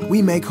success,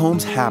 we make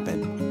homes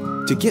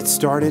happen. To get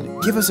started,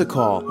 give us a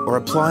call or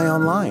apply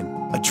online.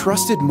 A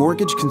trusted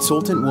mortgage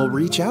consultant will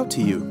reach out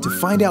to you to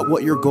find out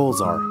what your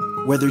goals are.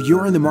 Whether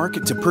you're in the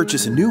market to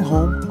purchase a new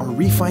home or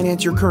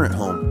refinance your current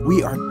home,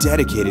 we are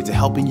dedicated to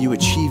helping you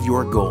achieve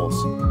your goals.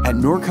 At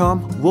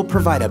Norcom, we'll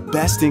provide a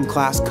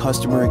best-in-class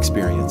customer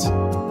experience.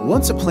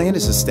 Once a plan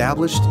is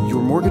established,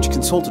 your mortgage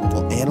consultant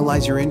will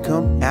analyze your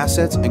income,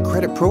 assets, and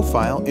credit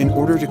profile in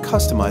order to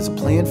customize a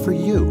plan for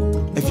you.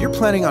 If you're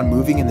planning on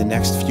moving in the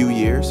next few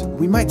years,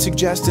 we might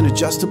suggest an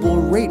adjustable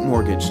rate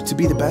mortgage to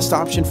be the best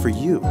option for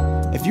you.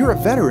 If you're a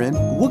veteran,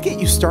 we'll get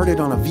you started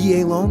on a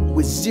VA loan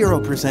with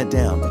 0%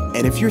 down.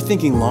 And if you're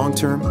thinking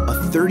long-term, a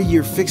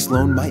 30-year fixed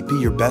loan might be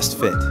your best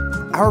fit.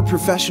 Our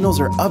professionals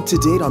are up to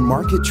date on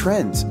market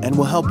trends and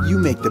will help you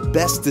make the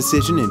best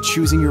decision in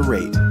choosing your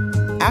rate.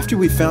 After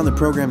we've found the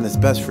program that's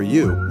best for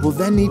you, we'll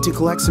then need to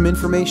collect some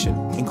information,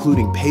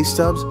 including pay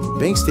stubs,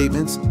 bank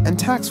statements, and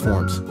tax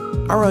forms.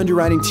 Our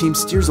underwriting team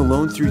steers a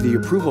loan through the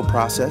approval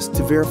process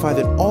to verify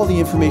that all the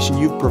information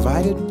you've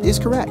provided is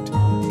correct.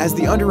 As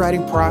the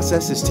underwriting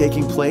process is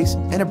taking place,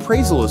 an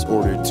appraisal is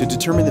ordered to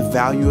determine the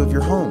value of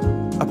your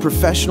home. A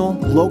professional,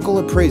 local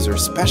appraiser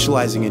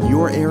specializing in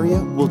your area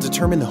will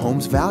determine the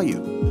home's value.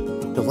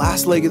 The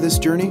last leg of this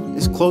journey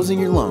is closing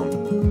your loan.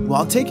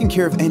 While taking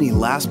care of any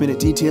last-minute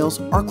details,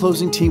 our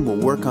closing team will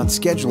work on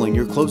scheduling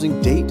your closing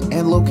date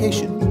and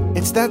location.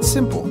 It's that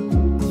simple.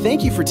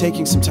 Thank you for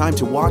taking some time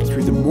to walk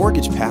through the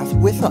mortgage path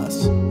with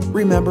us.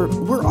 Remember,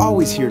 we're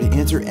always here to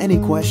answer any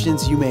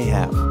questions you may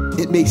have.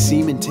 It may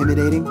seem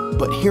intimidating,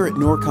 but here at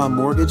Norcom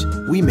Mortgage,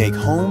 we make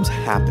homes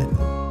happen.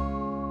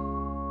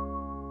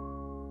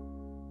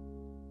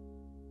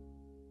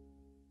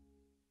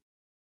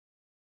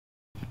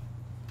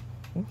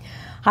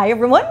 Hi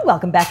everyone,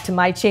 welcome back to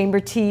My Chamber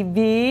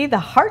TV, the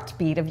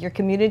heartbeat of your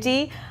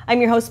community.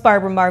 I'm your host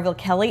Barbara Marville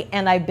Kelly,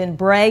 and I've been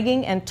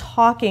bragging and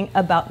talking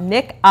about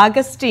Nick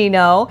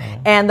Agostino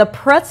and the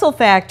Pretzel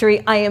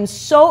Factory. I am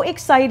so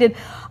excited.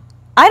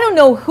 I don't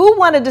know who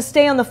wanted to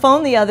stay on the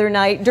phone the other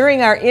night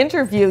during our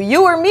interview,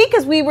 you or me,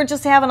 because we were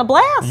just having a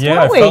blast,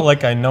 Yeah, weren't we? I felt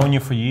like I'd known you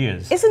for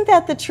years. Isn't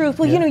that the truth?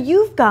 Well, you know,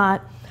 you've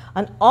got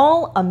an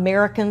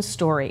all-American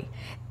story.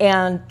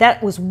 And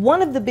that was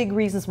one of the big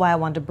reasons why I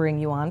wanted to bring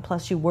you on.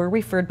 Plus, you were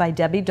referred by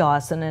Debbie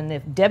Dawson. And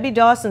if Debbie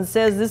Dawson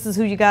says this is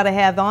who you got to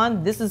have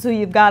on, this is who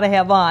you've got to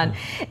have on.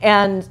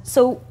 And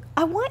so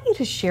I want you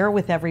to share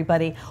with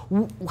everybody,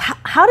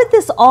 how did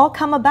this all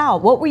come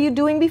about? What were you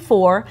doing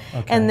before?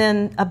 Okay. And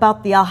then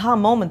about the aha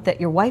moment that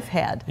your wife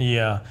had.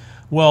 Yeah.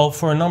 Well,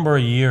 for a number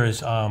of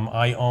years,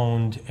 I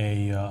owned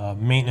a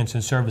maintenance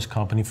and service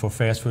company for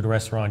fast food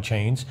restaurant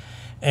chains.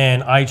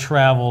 And I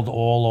traveled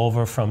all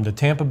over from the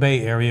Tampa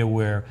Bay area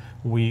where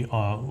we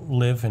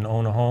live and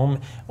own a home,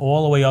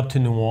 all the way up to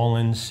New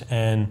Orleans.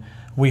 And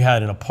we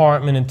had an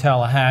apartment in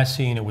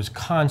Tallahassee, and it was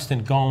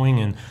constant going.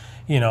 And,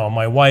 you know,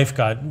 my wife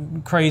got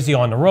crazy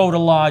on the road a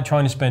lot,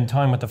 trying to spend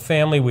time with the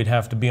family. We'd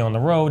have to be on the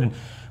road. And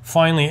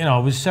finally, you know,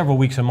 it was several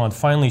weeks a month.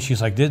 Finally,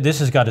 she's like, this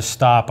has got to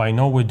stop. I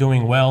know we're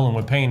doing well and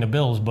we're paying the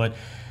bills, but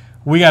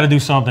we got to do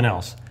something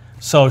else.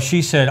 So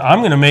she said, I'm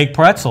going to make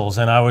pretzels.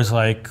 And I was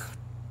like,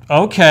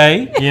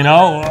 okay, you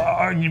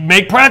know, you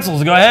make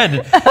pretzels, go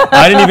ahead.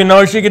 I didn't even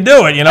know she could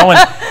do it, you know.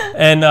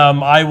 And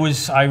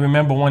I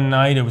remember one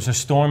night, it was a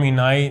stormy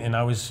night, and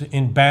I was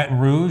in Baton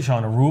Rouge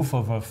on a roof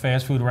of a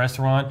fast food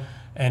restaurant,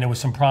 and there was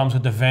some problems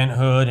with the vent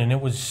hood, and it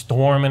was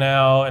storming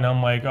out, and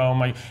I'm like, oh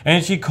my.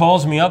 And she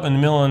calls me up in the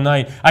middle of the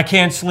night. I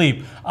can't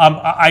sleep.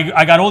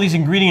 I got all these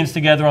ingredients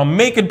together. I'm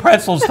making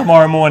pretzels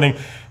tomorrow morning.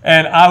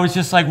 And I was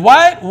just like,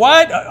 what?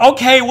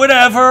 Okay,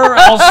 whatever.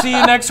 I'll see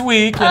you next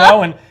week, you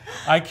know. And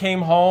I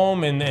came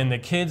home, and the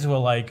kids were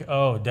like,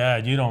 oh,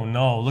 Dad, you don't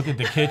know. Look at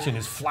the kitchen.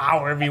 There's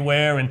flour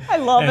everywhere. And I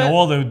love it.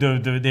 All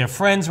their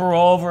friends were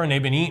over, and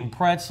they've been eating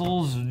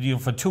pretzels, you know,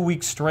 for 2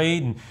 weeks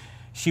straight. And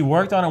she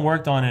worked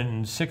on it,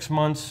 and 6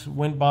 months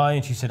went by,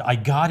 and she said, I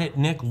got it,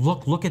 Nick.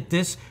 Look at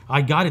this.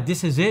 I got it.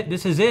 This is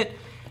it.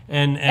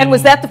 And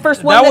was that the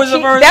first one? That was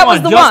the first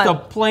one. Just a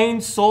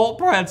plain salt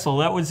pretzel.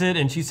 That was it.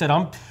 And she said,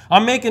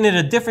 I'm making it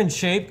a different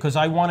shape because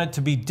I want it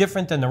to be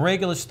different than the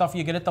regular stuff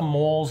you get at the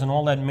malls and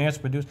all that mass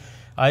produced.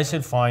 I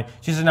said, fine.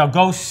 She said, now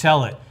go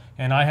sell it.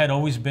 And I had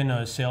always been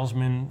a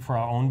salesman for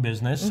our own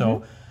business.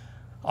 So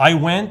I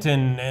went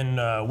and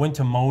went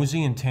to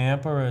Mosey in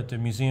Tampa at the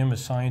Museum of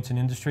Science and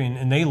Industry,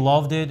 and they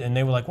loved it. And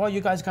they were like, well,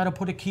 you guys got to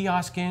put a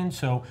kiosk in.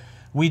 So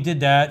we did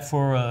that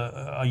for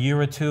a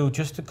year or two,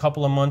 just a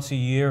couple of months a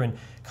year, and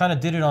kind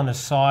of did it on the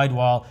side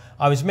while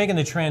I was making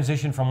the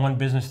transition from one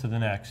business to the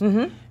next.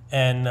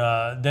 And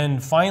then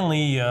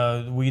finally,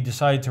 we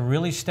decided to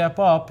really step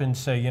up and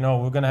say, you know,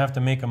 we're going to have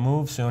to make a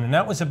move soon. And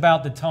that was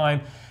about the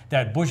time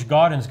that Busch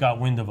Gardens got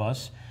wind of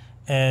us.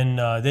 And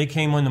they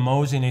came on to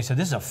Mosey and they said,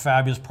 this is a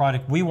fabulous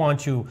product. We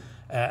want you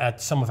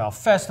at some of our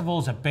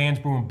festivals, at Bands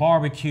Brew and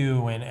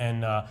Barbecue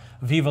and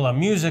Viva La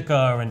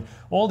Musica and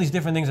all these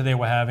different things that they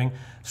were having.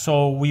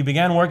 So we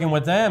began working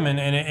with them, and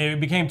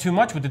it became too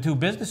much with the two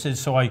businesses.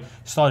 So I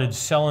started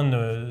selling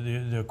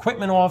the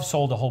equipment off,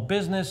 sold the whole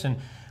business, and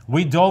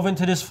we dove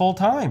into this full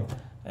time.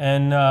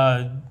 And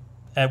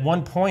at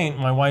one point,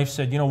 my wife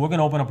said, you know, we're going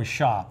to open up a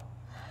shop.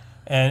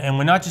 And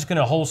we're not just going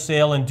to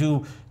wholesale and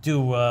do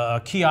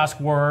kiosk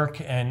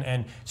work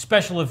and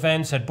special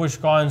events at Busch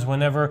Gardens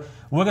whenever.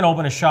 We're going to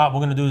open a shop. We're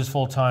going to do this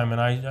full time. And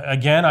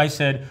I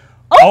said,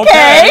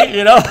 okay,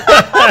 you know.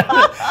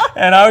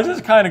 And I was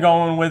just kind of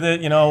going with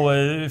it, you know.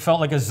 It felt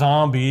like a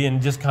zombie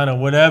and just kind of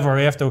whatever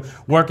after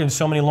working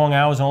so many long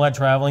hours and all that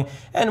traveling.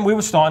 And we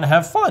were starting to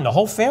have fun. The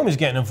whole family's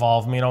getting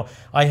involved. You know,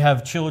 I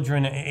have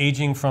children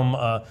aging from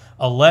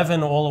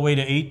 11 all the way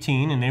to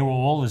 18, and they were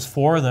all, there's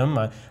 4 of them,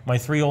 my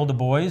 3 older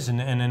boys and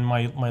then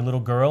my little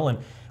girl, and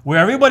where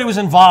everybody was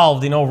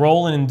involved, you know,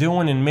 rolling and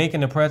doing and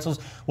making the pretzels.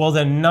 Well,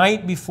 the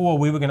night before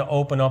we were going to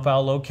open up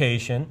our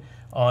location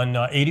on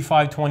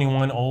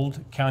 8521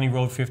 Old County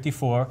Road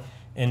 54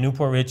 in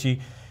Newport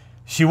Richey,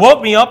 she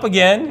woke me up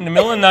again in the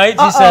middle of the night.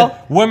 She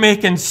said, we're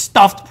making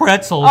stuffed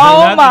pretzels.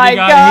 Oh my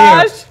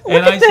gosh.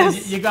 And I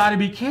said, you got to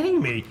be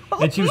kidding me.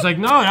 And she was like,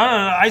 no.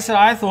 I said,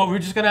 I thought we were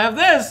just going to have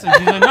this. And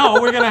she said,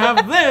 no, we're going to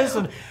have this.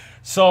 And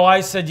so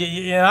I said,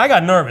 yeah, I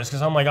got nervous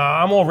because I'm like,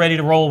 I'm all ready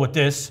to roll with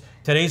this.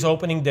 Today's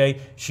opening day,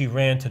 she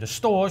ran to the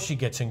store, she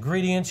gets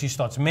ingredients, she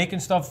starts making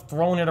stuff,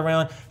 throwing it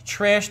around,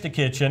 trashed the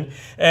kitchen,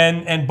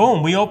 and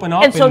boom, we open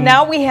up. And so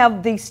now we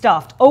have the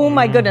stuffed. Oh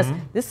my goodness,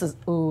 this is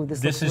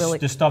this is really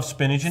the stuffed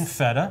spinach and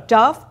feta.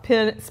 Stuffed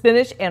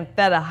spinach and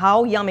feta,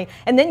 how yummy!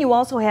 And then you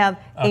also have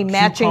a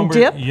matching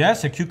dip.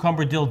 Yes, a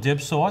cucumber dill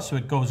dip sauce, so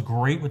it goes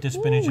great with the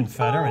spinach and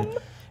feta.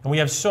 And we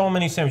have so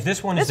many sandwiches.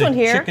 This one is the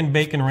chicken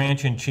bacon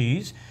ranch and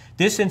cheese.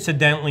 This,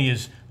 incidentally,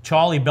 is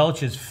Charlie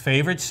Belch's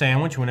favorite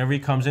sandwich whenever he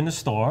comes in the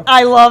store.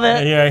 I love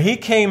it. Yeah, he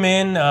came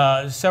in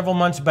several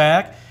months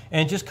back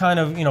and just kind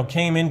of,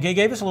 came in,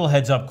 gave us a little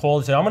heads up call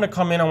and said, I'm going to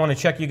come in, I want to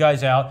check you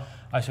guys out.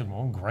 I said,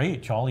 well,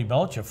 great, Charlie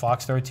Belch at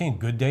Fox 13,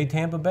 good day,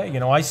 Tampa Bay.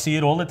 I see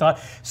it all the time.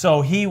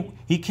 So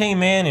he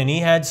came in and he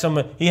had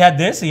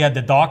this, he had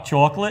the dark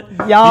chocolate.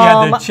 Yum. He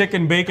had the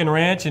chicken bacon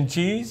ranch and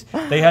cheese.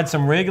 They had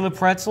some regular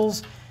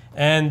pretzels.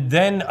 And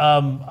then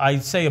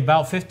I'd say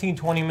about 15,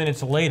 20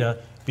 minutes later,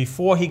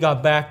 before he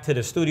got back to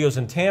the studios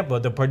in Tampa,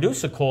 the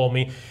producer called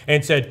me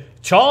and said,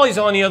 Charlie's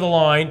on the other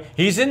line.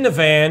 He's in the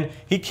van.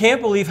 He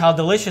can't believe how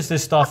delicious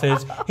this stuff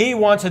is. He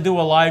wants to do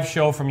a live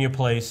show from your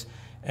place.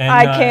 And,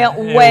 I can't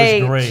wait.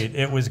 It was great.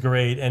 It was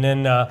great. And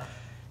then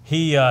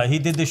he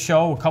did the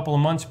show a couple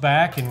of months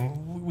back,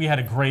 and we had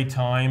a great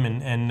time.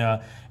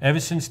 And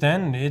ever since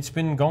then, it's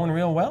been going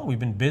real well. We've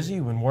been busy,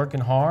 we've been working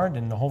hard,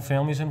 and the whole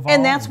family's involved.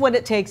 And that's what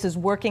it takes, is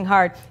working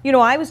hard.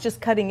 I was just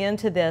cutting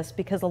into this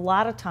because a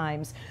lot of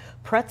times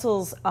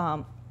pretzels,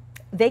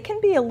 they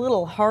can be a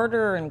little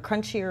harder and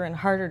crunchier and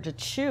harder to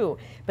chew,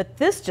 but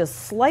this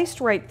just sliced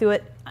right through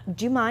it.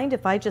 Do you mind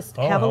if I just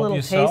have a little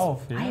taste?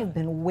 Yeah. I have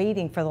been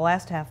waiting for the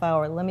last half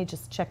hour. Let me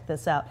just check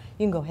this out.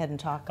 You can go ahead and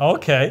talk.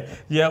 Okay.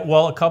 Yeah,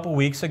 well, a couple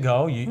weeks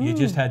ago, you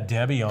just had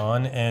Debbie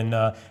on,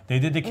 and they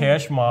did the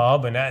Cash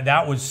Mob, and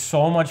that was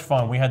so much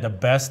fun. We had the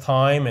best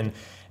time,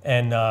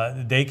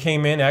 and they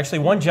came in. Actually,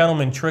 one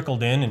gentleman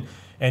trickled in,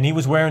 and he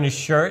was wearing a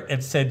shirt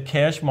that said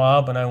Cash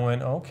Mob, and I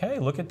went, okay,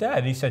 look at that.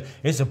 And he said,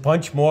 there's a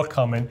bunch more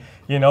coming.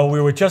 We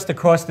were just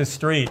across the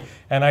street.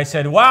 And I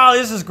said, wow,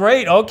 this is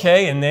great.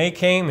 Okay, and they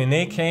came,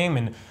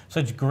 and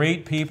such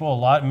great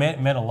people,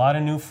 met a lot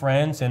of new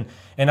friends. And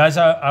as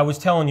I was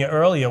telling you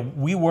earlier,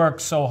 we work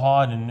so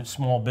hard in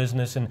small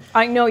business. And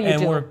I know you do.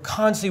 And we're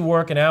constantly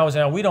working hours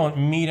out. We don't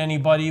meet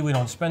anybody. We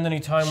don't spend any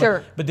time.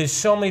 Sure. But there's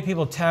so many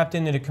people tapped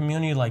into the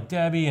community like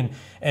Debbie and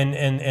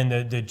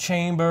the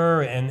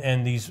Chamber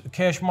and these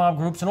Cash Mob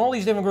groups and all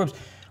these different groups.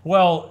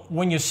 Well,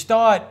 when you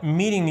start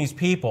meeting these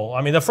people,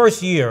 I mean, the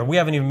first year, we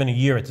haven't even been a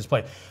year at this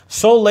place,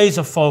 so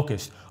laser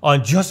focused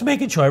on just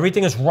making sure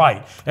everything is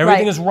right.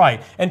 Everything is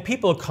right. And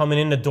people are coming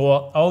in the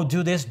door, oh,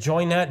 do this,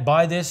 join that,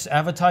 buy this,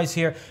 advertise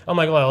here. I'm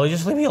like, well,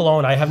 just leave me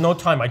alone. I have no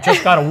time. I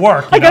just got to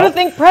work. I got to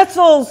think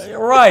pretzels.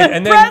 Right.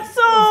 And then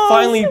pretzels.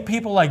 Finally,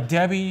 people like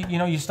Debbie,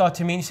 you start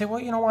to meet and you say, well,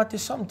 you know what,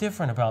 there's something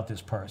different about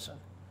this person.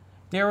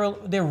 They're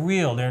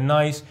real. They're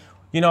nice.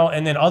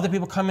 And then other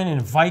people come in and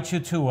invite you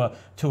to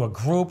a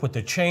group with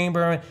the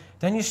Chamber.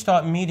 Then you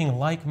start meeting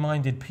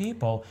like-minded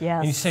people. Yes.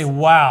 And you say,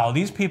 wow,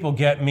 these people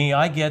get me,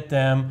 I get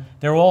them.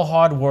 They're all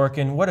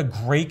hard-working. What a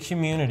great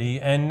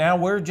community. And now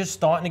we're just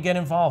starting to get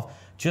involved.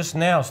 Just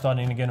now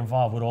starting to get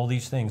involved with all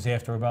these things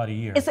after about a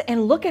year.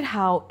 And look at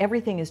how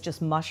everything is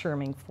just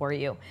mushrooming for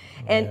you.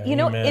 And,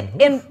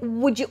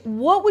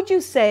 what would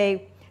you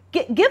say?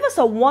 Give us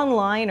a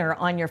one-liner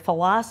on your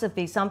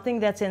philosophy, something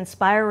that's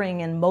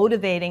inspiring and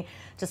motivating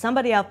to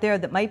somebody out there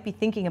that might be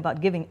thinking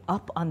about giving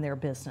up on their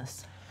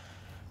business.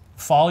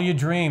 Follow your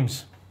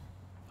dreams.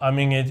 I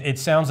mean, it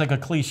sounds like a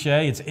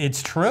cliche. It's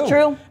true. It's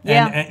true.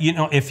 Yeah.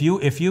 And if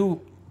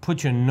you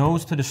put your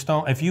nose to the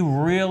stone, if you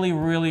really,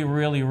 really,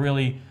 really,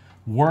 really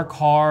work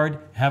hard,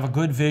 have a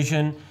good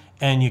vision,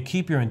 and you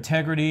keep your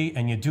integrity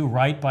and you do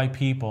right by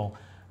people,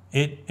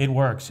 it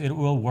works. It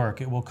will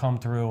work. It will come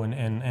through,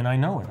 and I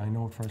know it. I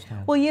know it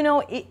firsthand. Well,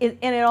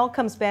 it all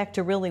comes back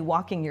to really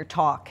walking your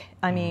talk.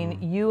 I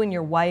mean, you and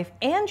your wife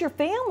and your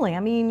family. I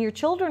mean, your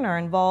children are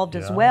involved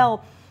as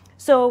well.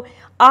 So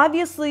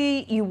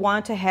obviously, you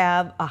want to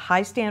have a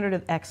high standard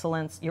of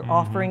excellence. You're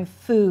offering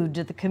food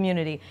to the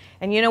community,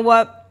 and you know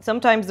what?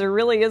 Sometimes there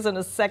really isn't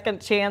a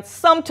second chance.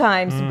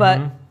 Sometimes,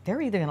 but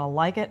they're either going to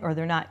like it or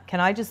they're not. Can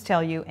I just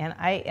tell you? And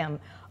I am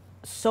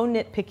so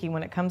nitpicky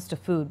when it comes to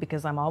food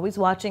because I'm always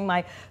watching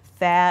my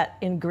fat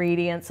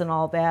ingredients and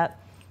all that.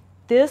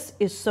 This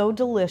is so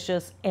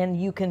delicious,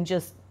 and you can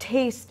just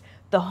taste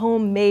the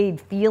homemade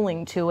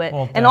feeling to it,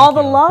 and all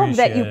the love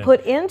that you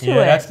put into it.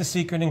 Yeah, that's the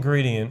secret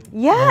ingredient.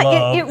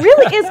 Yeah, it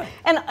really is.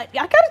 And I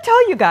got to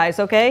tell you guys,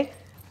 okay,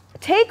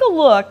 take a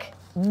look.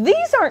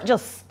 These aren't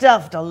just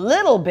stuffed a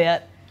little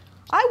bit.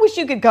 I wish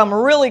you could come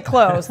really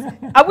close.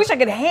 I wish I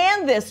could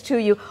hand this to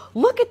you.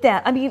 Look at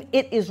that. I mean,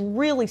 it is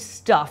really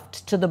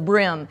stuffed to the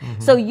brim.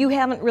 So you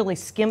haven't really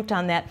skimped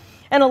on that.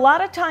 And a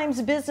lot of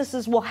times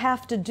businesses will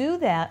have to do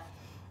that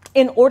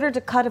in order to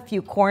cut a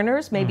few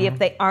corners, maybe if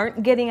they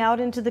aren't getting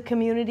out into the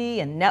community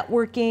and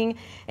networking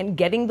and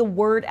getting the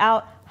word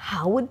out.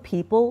 How would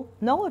people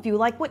know of you?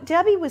 Like what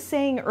Debbie was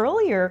saying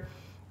earlier,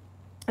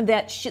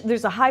 that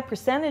there's a high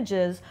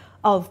percentages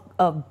of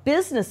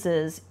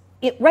businesses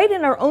right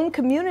in our own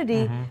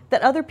community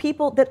that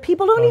people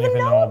don't even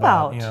know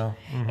about. Yeah.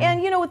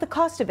 And you know, with the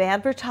cost of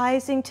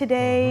advertising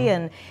today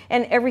and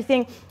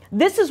everything,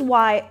 this is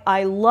why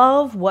I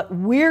love what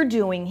we're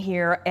doing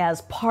here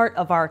as part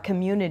of our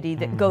community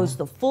that goes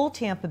the full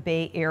Tampa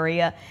Bay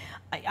area.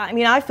 I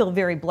mean, I feel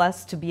very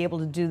blessed to be able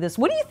to do this.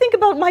 What do you think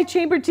about My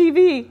Chamber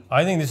TV?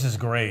 I think this is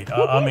great.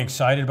 I'm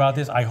excited about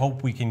this. I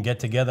hope we can get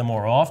together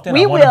more often.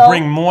 We I want to will.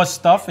 bring more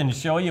stuff and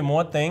show you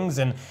more things.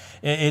 And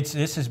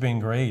this has been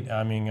great.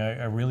 I mean,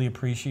 I really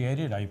appreciate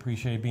it. I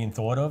appreciate being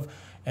thought of.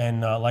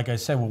 And like I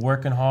said, we're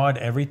working hard.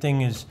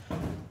 Everything is,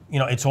 you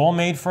know, it's all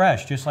made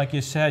fresh, just like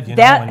you said. You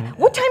know, and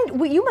what time?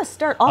 Well, you must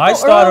start awful I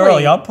start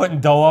early. I'm putting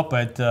dough up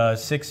at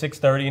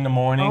 6:30 in the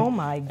morning. Oh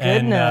my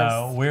goodness!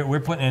 And we're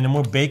putting, and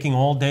we're baking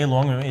all day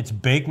long. It's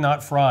baked,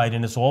 not fried,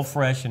 and it's all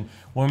fresh. And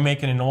we're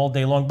making it all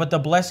day long. But the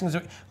blessings,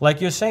 are,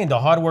 like you're saying, the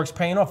hard work's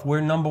paying off.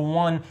 We're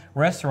 #1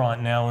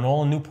 restaurant now in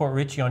all of Newport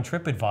Richey on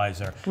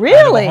TripAdvisor.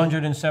 Really?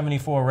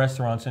 174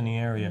 restaurants in the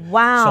area.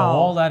 Wow! So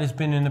all that has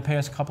been in the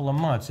past couple of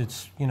months.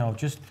 It's, you know,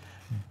 just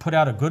put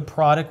out a good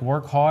product,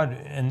 work hard,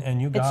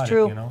 and you got it's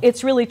true. it. You know?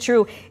 It's really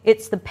true.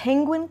 It's the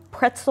Penguin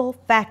Pretzel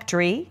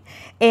Factory,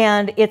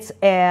 and it's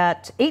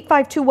at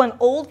 8521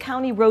 Old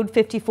County Road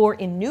 54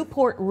 in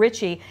Newport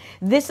Richey.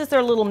 This is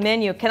their little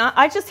menu.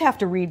 I just have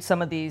to read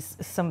some of these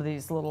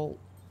little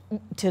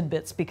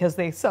tidbits because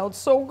they sound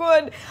so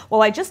good.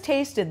 Well, I just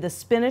tasted the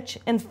spinach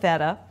and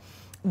feta.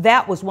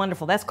 That was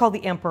wonderful. That's called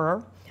the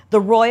Emperor.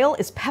 The Royal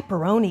is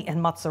pepperoni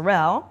and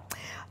mozzarella.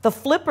 The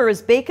Flipper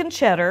is bacon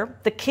cheddar.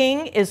 The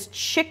King is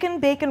chicken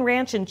bacon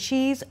ranch and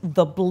cheese.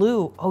 The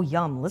Blue, oh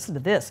yum, listen to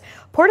this.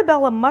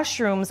 Portobello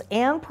mushrooms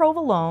and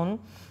provolone.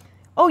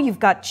 Oh, you've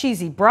got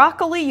cheesy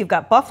broccoli, you've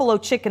got buffalo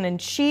chicken and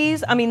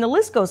cheese. I mean, the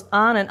list goes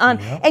on and on.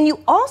 Yep. And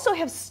you also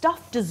have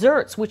stuffed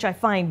desserts, which I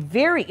find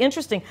very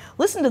interesting.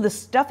 Listen to the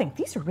stuffing.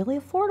 These are really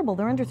affordable.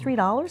 They're under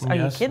 $3. Are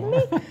Yes. you kidding me?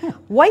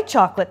 White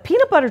chocolate,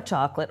 peanut butter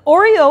chocolate,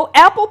 Oreo,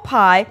 apple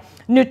pie,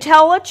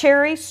 Nutella,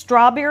 cherry,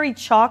 strawberry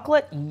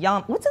chocolate.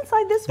 Yum. What's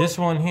inside this one? This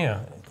one here.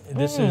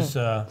 This is,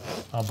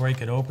 I'll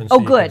break it open so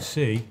you good. can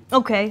see.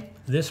 Okay.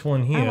 This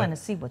one here I want to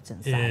see what's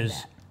inside is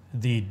that.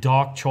 the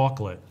dark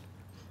chocolate.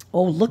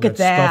 Oh, look at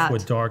that. Stuffed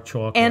with dark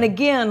chocolate. And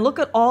again, look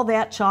at all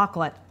that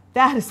chocolate.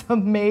 That is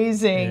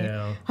amazing.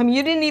 Yeah. I mean,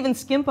 you didn't even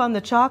skimp on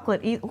the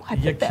chocolate either. Oh, I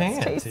You bet that's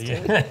can't. tasty.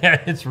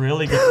 Yeah, it's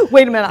really good.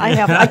 Wait a minute,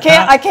 I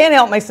can't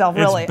help myself,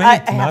 really. It's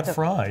baked, I have not to.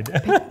 fried.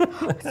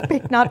 It's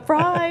baked, not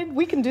fried.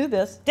 We can do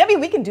this. Debbie,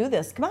 we can do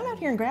this. Come on out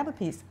here and grab a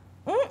piece.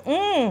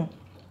 Oh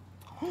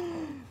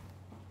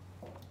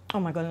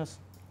my goodness.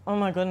 Oh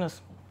my goodness.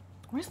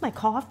 Where's my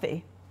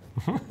coffee?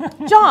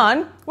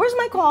 John, where's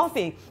my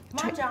coffee?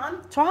 Come on,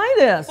 John. Try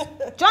this.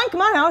 John, come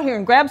on out here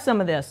and grab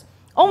some of this.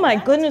 Oh my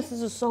goodness,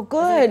 this is so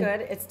good. Isn't it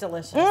good? It's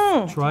delicious.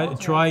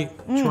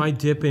 Try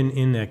dipping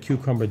in that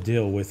cucumber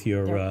dill with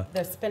your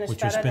the spinach with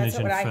feta. your spinach That's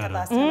and what I feta. had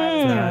last time I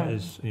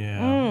was That there.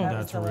 is,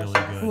 that's really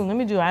good. Ooh, let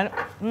me do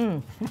that.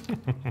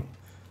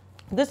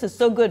 This is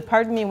so good.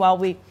 Pardon me while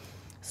we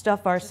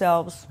stuff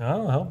ourselves.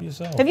 Oh, help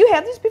yourself. Have you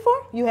had these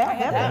before? You have? I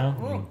had that.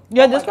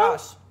 You had Oh this my one?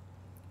 gosh.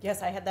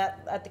 Yes, I had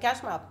that at the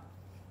cash mouth.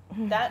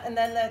 That and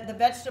then the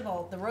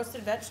vegetable, the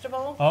roasted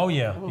vegetable. Oh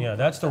yeah, yeah,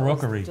 that's the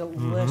rookery.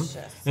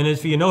 Delicious. And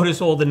if you notice,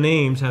 all the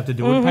names have to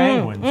do with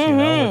penguins, you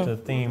know, with the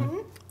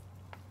theme.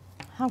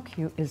 How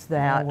cute is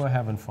that? Well, we're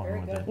having fun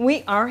with it.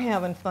 We are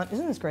having fun.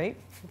 Isn't this great?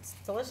 It's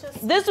delicious.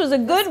 This was a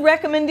good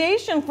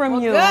recommendation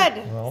from you.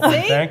 Good. Well,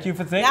 See? thank you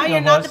for thinking Now you're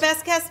of not us. the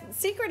best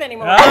secret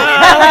anymore.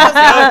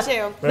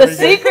 The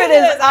secret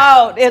is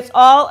out. It's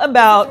all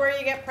about. This is where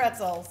you get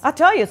pretzels. I'll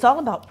tell you, it's all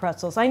about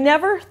pretzels. I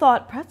never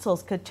thought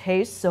pretzels could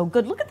taste so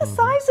good. Look at the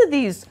size of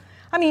these.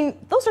 I mean,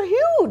 those are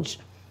huge.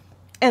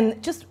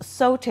 And just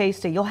so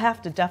tasty. You'll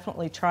have to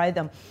definitely try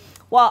them.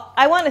 Well,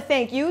 I want to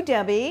thank you,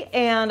 Debbie.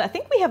 And I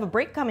think we have a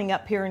break coming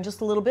up here in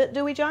just a little bit,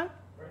 do we, John?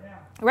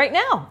 Right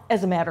now,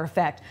 as a matter of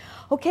fact.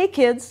 Okay,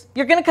 kids,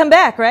 you're going to come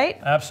back, right?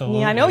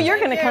 Absolutely. Yeah, I know you're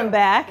going to come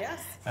back. Yes.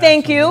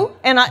 Thank you.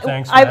 And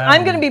Thanks for I'm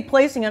having going to me. be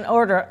placing an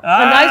order,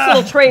 a nice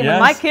little tray. When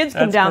my yes, kids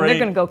come that's down, they're great.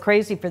 going to go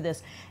crazy for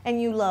this.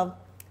 And you love.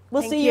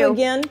 We'll Thank see you you.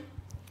 again.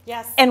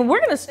 Yes. And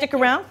we're going to stick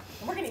around.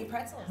 We're gonna eat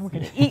pretzels. We're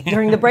going to eat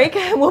during the break,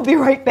 and we'll be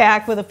right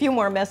back with a few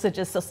more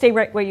messages. So stay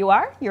right where you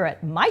are. You're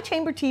at My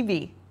Chamber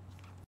TV.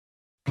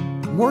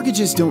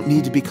 Mortgages don't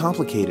need to be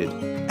complicated.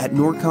 At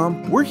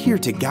Norcom, we're here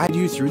to guide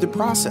you through the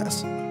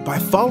process. By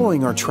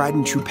following our tried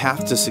and true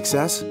path to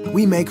success,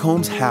 we make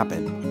homes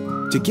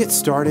happen. To get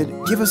started,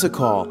 give us a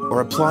call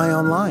or apply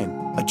online.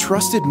 A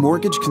trusted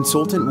mortgage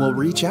consultant will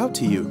reach out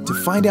to you to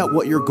find out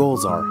what your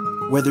goals are.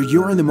 Whether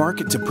you're in the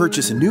market to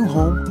purchase a new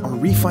home or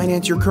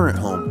refinance your current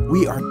home,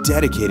 we are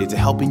dedicated to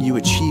helping you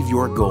achieve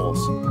your goals.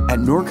 At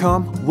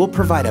Norcom, we'll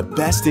provide a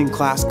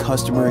best-in-class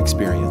customer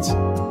experience.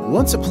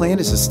 Once a plan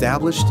is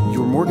established,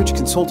 your mortgage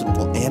consultant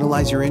will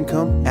analyze your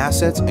income,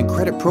 assets, and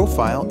credit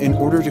profile in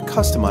order to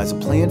customize a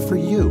plan for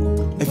you.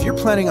 If you're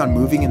planning on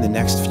moving in the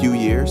next few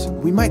years,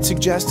 we might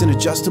suggest an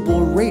adjustable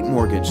rate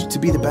mortgage to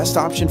be the best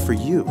option for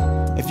you.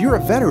 If you're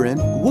a veteran,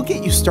 we'll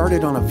get you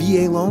started on a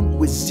VA loan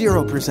with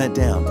 0%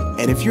 down.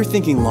 And if you're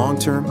thinking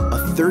long-term,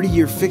 a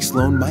 30-year fixed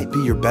loan might be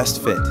your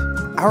best fit.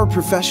 Our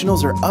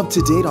professionals are up to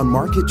date on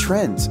market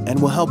trends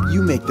and will help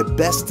you make the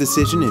best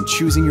decision in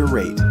choosing your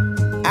rate.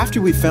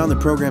 After we've found the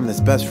program that's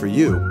best for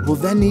you, we'll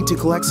then need to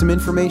collect some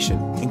information,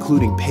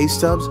 including pay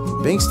stubs,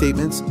 bank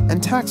statements,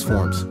 and tax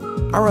forms.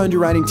 Our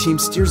underwriting team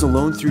steers a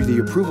loan through the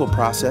approval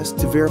process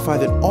to verify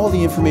that all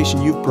the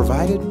information you've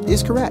provided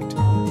is correct.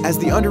 As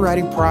the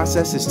underwriting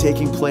process is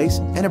taking place,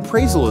 an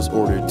appraisal is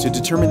ordered to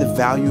determine the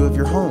value of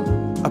your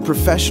home. A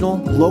professional,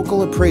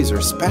 local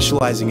appraiser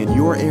specializing in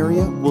your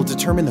area will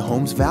determine the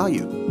home's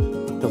value.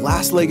 The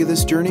last leg of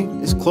this journey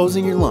is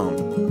closing your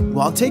loan.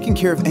 While taking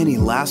care of any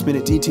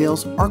last-minute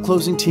details, our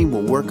closing team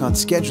will work on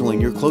scheduling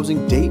your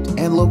closing date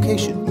and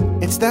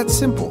location. It's that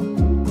simple.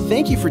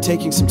 Thank you for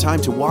taking some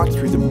time to walk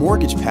through the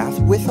mortgage path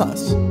with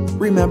us.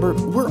 Remember,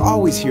 we're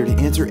always here to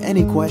answer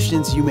any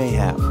questions you may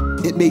have.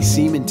 It may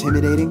seem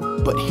intimidating,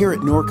 but here at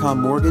Norcom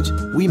Mortgage,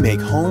 we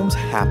make homes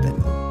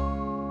happen.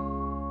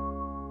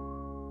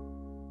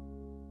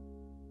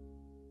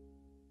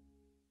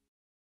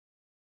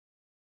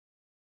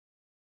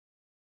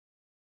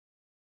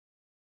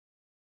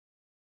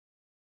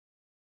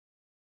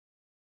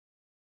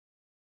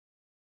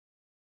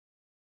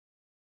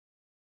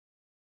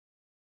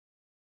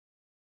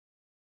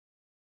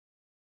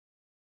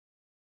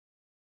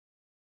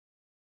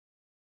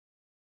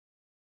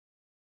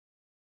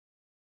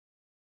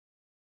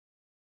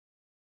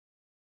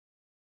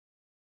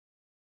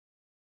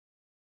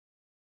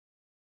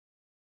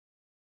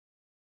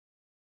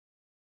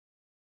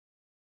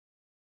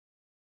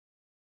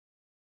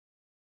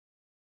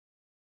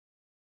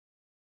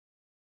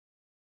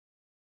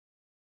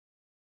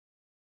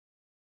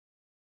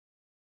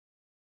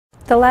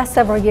 The last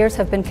several years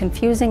have been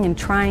confusing and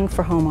trying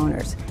for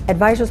homeowners.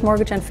 Advisors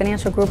Mortgage and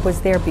Financial Group was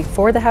there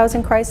before the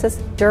housing crisis,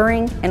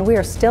 during, and we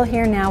are still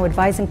here now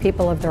advising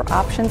people of their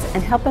options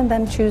and helping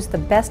them choose the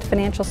best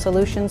financial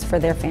solutions for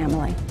their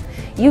family.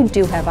 You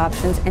do have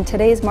options, and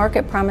today's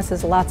market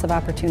promises lots of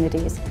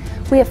opportunities.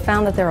 We have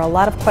found that there are a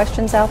lot of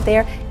questions out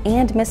there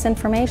and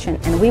misinformation,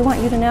 and we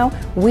want you to know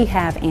we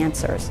have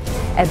answers.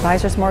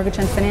 Advisors Mortgage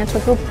and Financial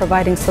Group,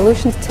 providing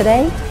solutions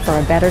today for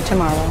a better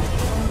tomorrow.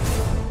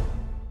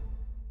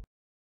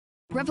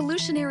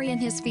 Revolutionary in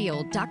his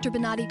field, Dr.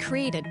 Bonatti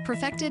created,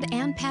 perfected,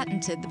 and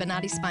patented the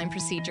Bonatti spine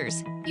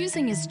procedures.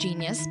 Using his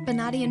genius,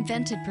 Bonatti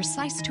invented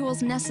precise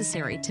tools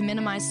necessary to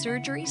minimize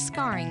surgery,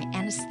 scarring,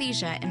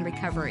 anesthesia, and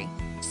recovery.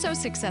 So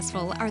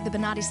successful are the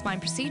Bonatti spine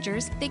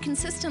procedures, they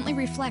consistently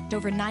reflect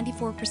over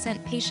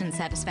 94% patient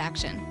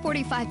satisfaction.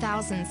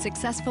 45,000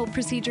 successful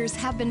procedures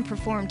have been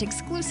performed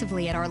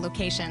exclusively at our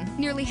location.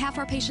 Nearly half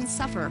our patients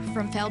suffer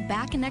from failed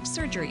back and neck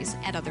surgeries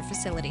at other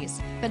facilities.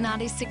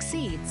 Bonatti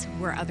succeeds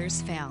where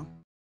others fail.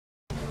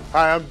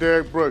 Hi, I'm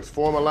Derek Brooks,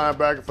 former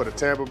linebacker for the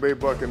Tampa Bay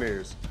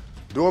Buccaneers.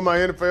 During my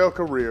NFL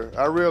career,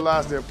 I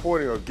realized the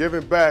importance of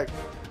giving back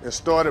and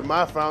started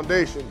my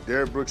foundation,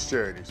 Derek Brooks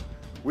Charities.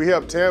 We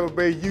help Tampa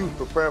Bay youth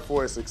prepare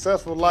for a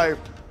successful life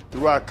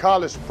through our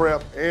college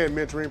prep and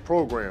mentoring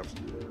programs.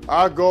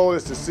 Our goal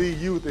is to see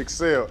youth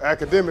excel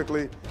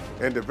academically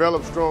and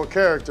develop strong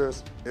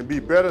characters and be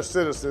better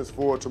citizens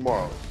for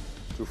tomorrow.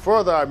 To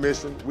further our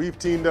mission, we've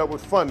teamed up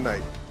with Fun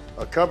Night,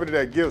 a company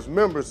that gives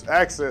members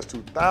access to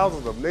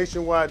thousands of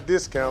nationwide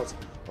discounts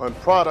on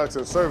products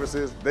and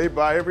services they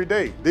buy every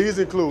day. These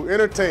include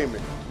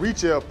entertainment,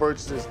 retail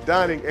purchases,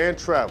 dining, and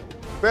travel.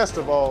 Best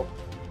of all,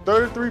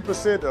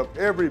 33% of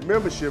every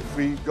membership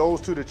fee goes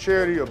to the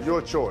charity of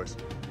your choice.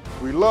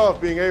 We love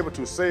being able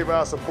to save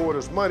our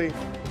supporters money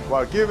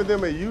while giving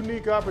them a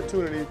unique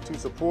opportunity to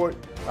support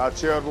our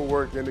charitable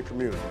work in the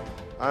community.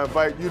 I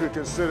invite you to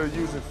consider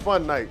using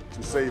Fun Night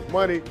to save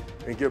money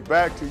and give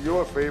back to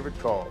your favorite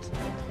cause.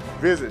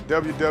 Visit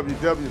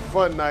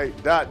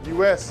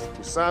www.funnight.us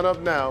to sign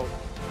up now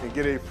and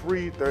get a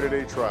free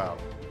 30-day trial.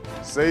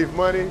 Save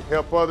money,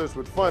 help others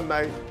with Fun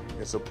Night,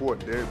 and support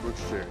Derek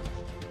Brooks Charities.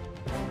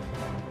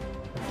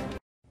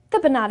 The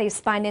Bonatti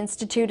Spine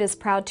Institute is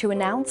proud to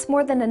announce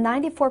more than a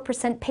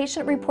 94%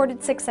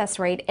 patient-reported success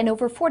rate in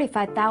over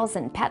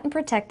 45,000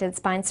 patent-protected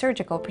spine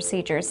surgical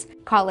procedures.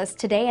 Call us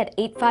today at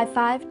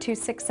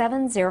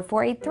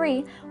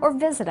 855-267-0483 or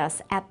visit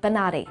us at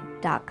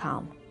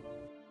bonatti.com.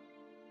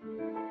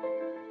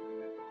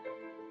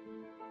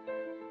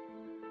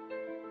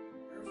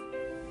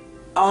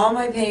 All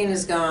my pain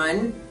is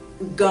gone,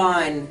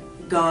 gone.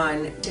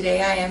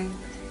 Today I am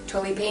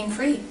totally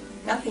pain-free.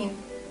 Nothing.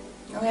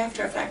 No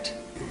after effect.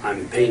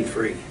 I'm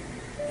pain-free,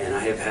 and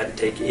I have had to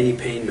take any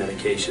pain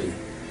medication.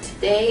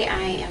 Today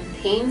I am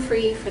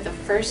pain-free for the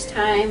first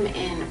time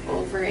in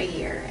over a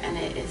year, and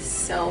it is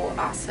so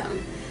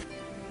awesome.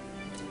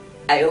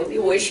 I only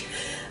wish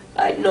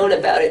I'd known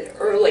about it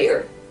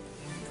earlier.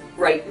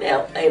 Right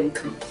now, I am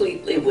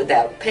completely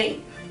without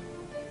pain.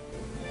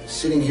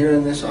 Sitting here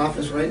in this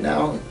office right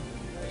now,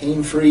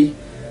 pain-free,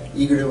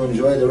 eager to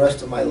enjoy the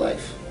rest of my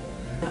life.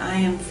 I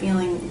am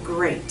feeling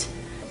great.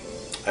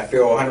 I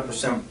feel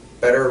 100%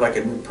 better, like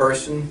a new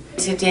person.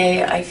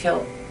 Today I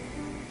feel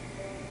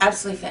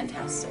Absolutely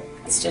fantastic.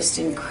 It's just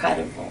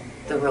incredible,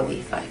 the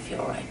relief I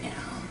feel right now.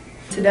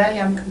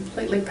 Today I'm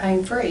completely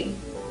pain-free.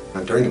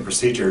 During the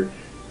procedure,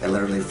 I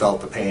literally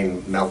felt the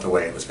pain melt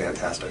away. It was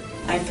fantastic.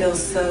 I feel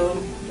so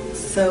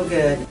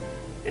good.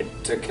 It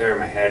took care of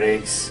my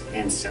headaches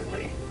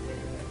instantly.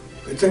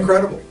 It's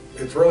incredible.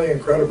 It's really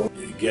incredible.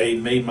 It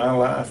gave me my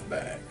life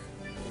back.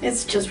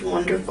 It's just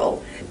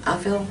wonderful. I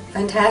feel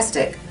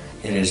fantastic.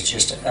 It is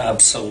just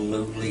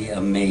absolutely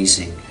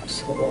amazing.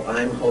 So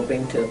I'm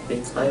hoping to be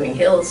climbing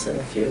hills in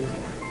a few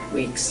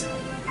weeks.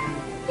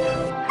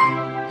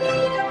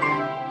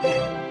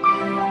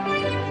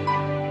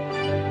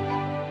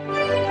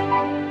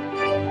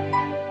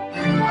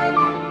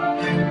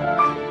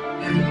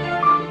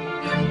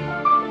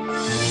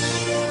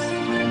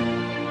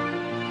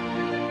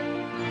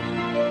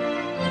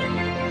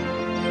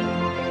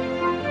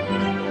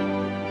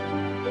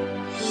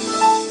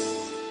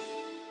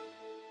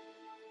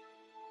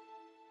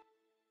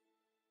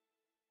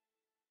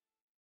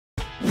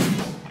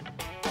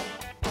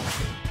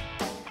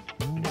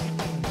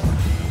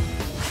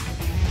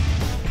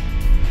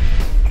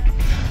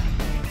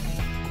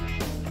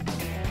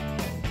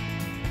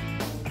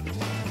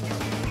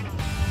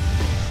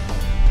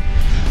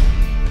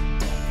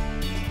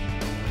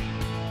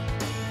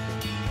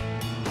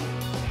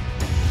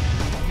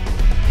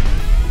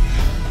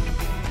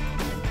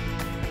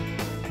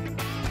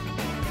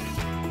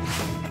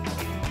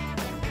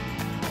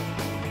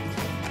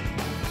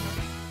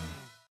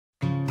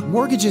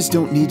 Mortgages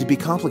don't need to be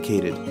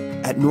complicated.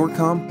 At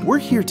Norcom, we're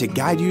here to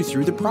guide you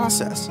through the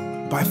process.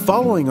 By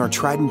following our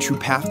tried and true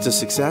path to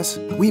success,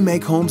 we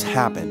make homes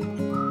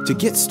happen. To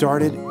get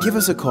started, give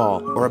us a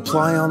call or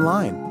apply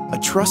online. A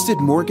trusted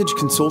mortgage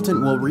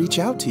consultant will reach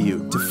out to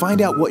you to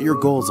find out what your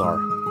goals are.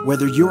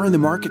 Whether you're in the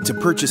market to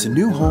purchase a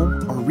new home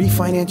or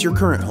refinance your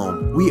current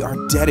home, we are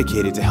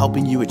dedicated to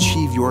helping you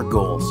achieve your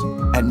goals.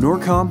 At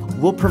Norcom,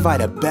 we'll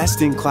provide a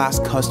best-in-class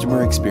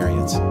customer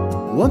experience.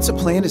 Once a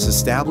plan is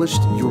established,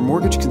 your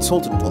mortgage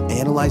consultant will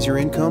analyze your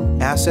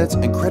income, assets,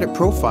 and credit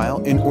profile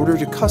in order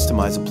to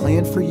customize a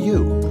plan for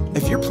you.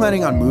 If you're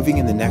planning on moving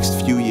in the next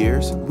few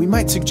years, we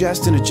might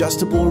suggest an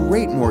adjustable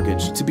rate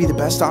mortgage to be the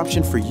best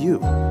option for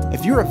you.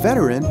 If you're a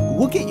veteran,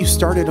 we'll get you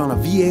started on a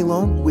VA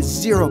loan with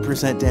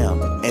 0%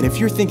 down. And if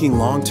you're thinking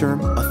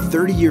long-term, a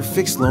 30-year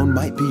fixed loan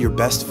might be your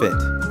best fit.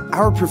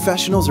 Our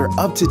professionals are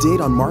up to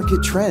date on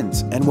market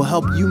trends and will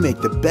help you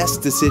make the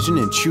best decision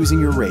in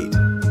choosing your rate.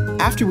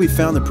 After we've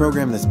found the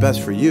program that's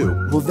best for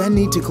you, we'll then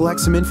need to collect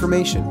some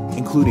information,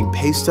 including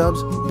pay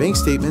stubs, bank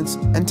statements,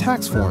 and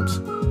tax forms.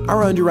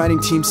 Our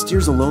underwriting team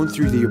steers a loan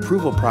through the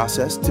approval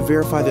process to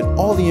verify that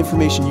all the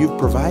information you've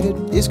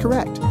provided is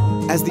correct.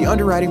 As the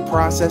underwriting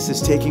process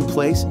is taking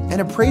place, an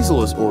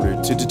appraisal is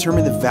ordered to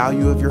determine the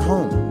value of your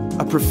home.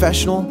 A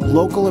professional,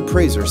 local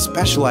appraiser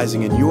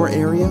specializing in your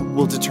area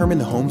will determine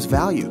the home's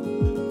value.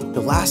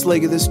 The last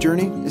leg of this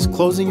journey is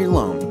closing your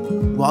loan.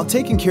 While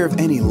taking care of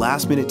any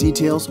last-minute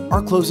details,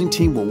 our closing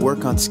team will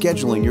work on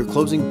scheduling your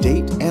closing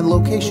date and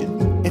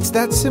location. It's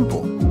that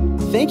simple.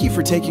 Thank you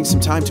for taking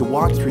some time to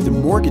walk through the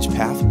mortgage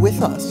path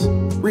with us.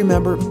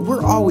 Remember,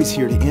 we're always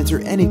here to answer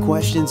any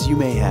questions you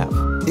may have.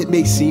 It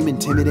may seem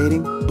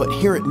intimidating, but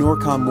here at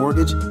Norcom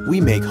Mortgage, we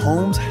make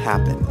homes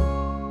happen.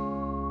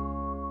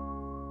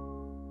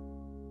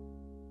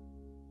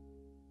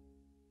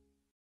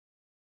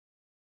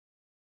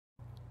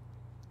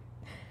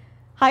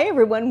 Hi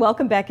everyone,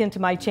 welcome back into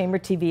My Chamber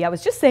TV. I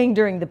was just saying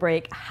during the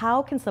break,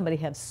 how can somebody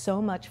have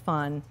so much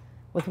fun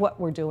with what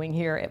we're doing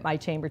here at My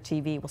Chamber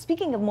TV? Well,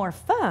 speaking of more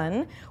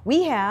fun,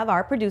 we have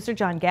our producer,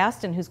 John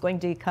Gaston, who's going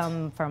to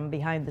come from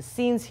behind the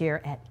scenes here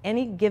at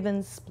any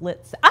given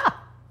split.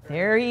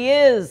 There he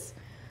is.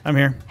 I'm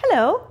here.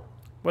 Hello.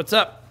 What's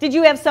up? Did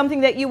you have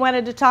something that you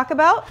wanted to talk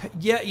about?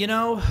 Yeah, you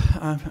know,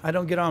 I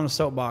don't get on a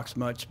soapbox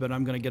much, but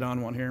I'm going to get on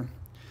one here.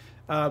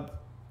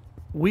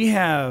 We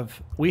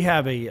have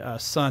a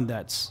son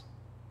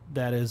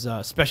that is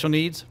special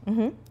needs,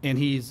 and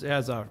he's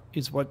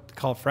what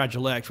called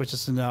Fragile X, which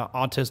is in the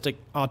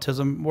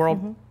autism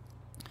world.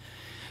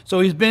 So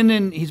he's been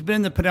in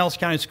the Pinellas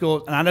County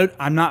School, and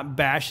I'm not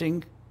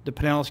bashing the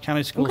Pinellas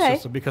County School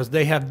system because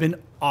they have been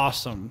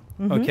awesome.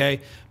 Okay,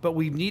 but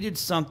we needed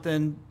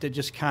something to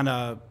just kind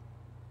of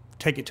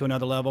take it to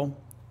another level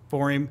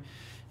for him.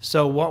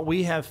 So what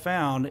we have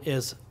found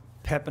is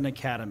Pepin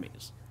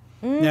Academies.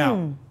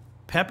 Now,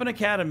 Pepin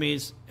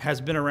Academies has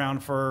been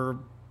around for,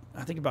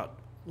 I think, about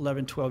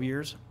 11, 12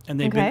 years, and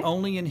they've been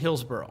only in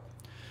Hillsborough.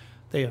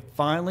 They have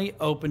finally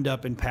opened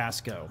up in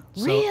Pasco.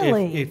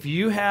 Really? So if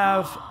you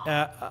have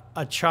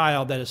a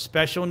child that has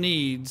special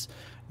needs,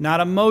 not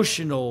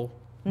emotional,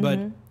 but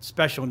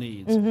special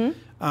needs,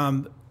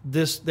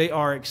 they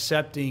are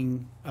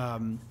accepting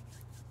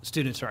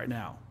students right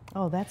now.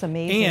 Oh, that's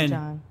amazing, and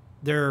John.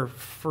 They're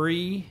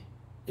free.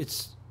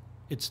 It's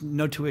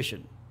no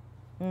tuition.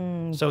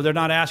 So they're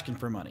not asking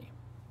for money.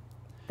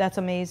 That's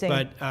amazing.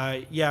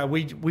 But yeah,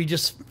 we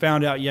just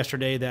found out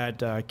yesterday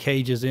that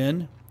Cage is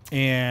in,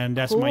 and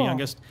that's my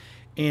youngest,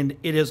 and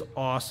it is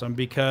awesome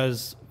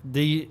because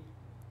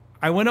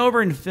I went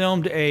over and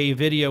filmed a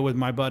video with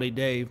my buddy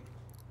Dave,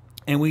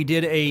 and we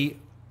did a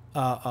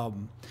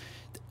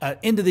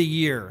end of the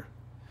year,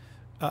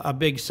 a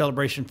big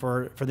celebration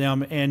for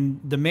them. And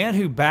the man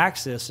who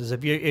backs this is,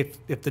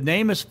 if the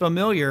name is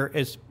familiar,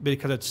 it's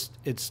because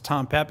it's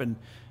Tom Pepin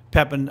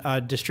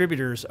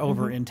Distributors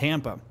over in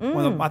Tampa.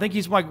 I think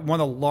he's like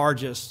one of the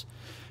largest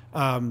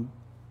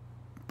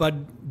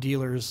bud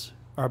dealers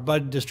or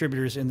bud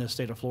distributors in the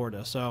state of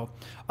Florida. So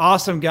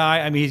awesome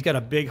guy. I mean, he's got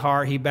a big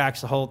heart. He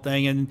backs the whole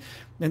thing,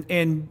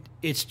 and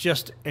it's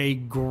just a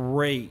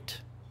great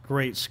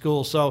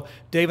school. So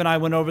Dave and I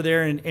went over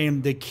there,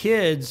 and the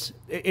kids,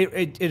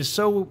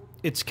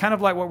 it's kind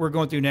of like what we're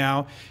going through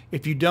now.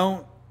 If you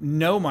don't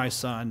know my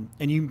son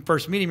and you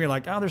first meet him, you're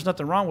like, oh, there's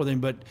nothing wrong with him.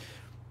 But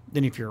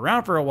then if you're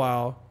around for a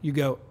while, you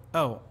go,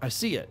 oh, I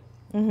see it.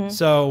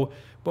 So,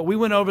 but we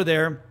went over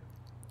there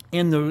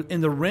in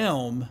the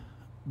realm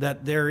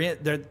that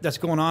that's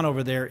going on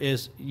over there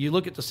is you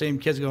look at the same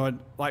kids going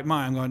like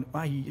mine. I'm going,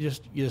 wow, you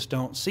just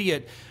don't see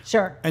it.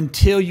 Sure.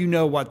 Until you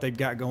know what they've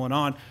got going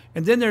on.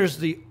 And then there's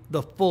the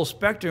full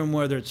spectrum,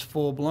 whether it's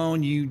full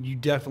blown, you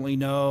definitely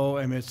know.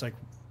 I mean, it's like,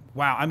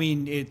 wow. I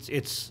mean,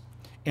 it's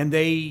and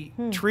they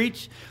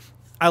treat.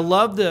 I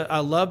love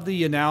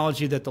the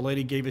analogy that the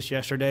lady gave us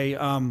yesterday.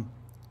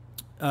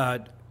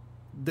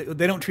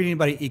 They don't treat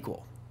anybody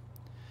equal.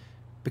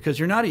 Because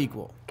you're not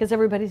equal. Because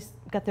everybody's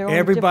got their own.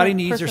 Everybody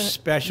needs their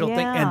special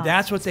thing, and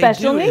that's what they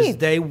do. Is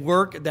they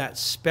work that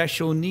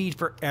special need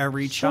for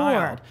every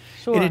child.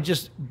 Sure. And it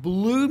just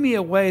blew me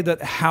away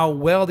that how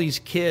well these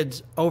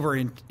kids over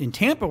in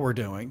Tampa were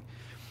doing.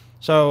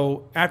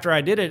 So after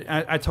I did it,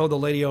 I told the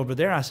lady over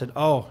there. I said,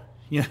 "Oh,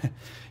 you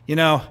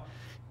know,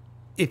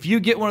 if you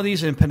get one of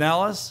these in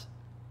Pinellas,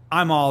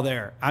 I'm all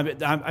there.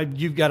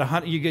 You've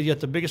got you get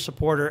the biggest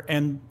supporter,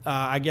 and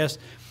I guess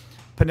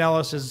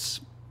Pinellas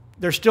is."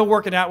 They're still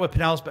working out with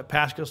Pinellas, but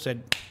Pasco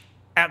said,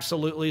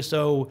 absolutely.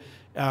 So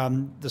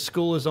the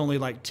school is only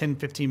like 10,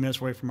 15 minutes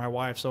away from my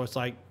wife. So it's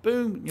like,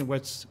 boom.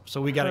 So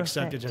we got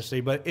accepted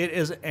yesterday. But it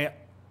is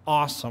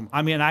awesome.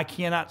 I mean, I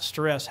cannot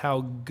stress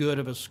how good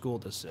of a school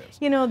this is.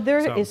 You know,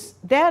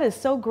 that is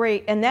so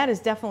great. And that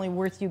is definitely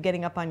worth you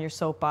getting up on your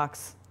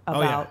soapbox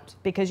about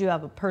because you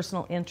have a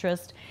personal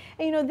interest.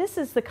 And you know, this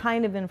is the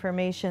kind of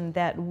information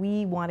that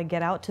we want to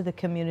get out to the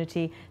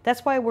community.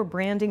 That's why we're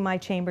branding My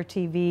Chamber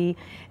TV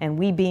and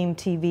We Beam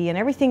TV and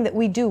everything that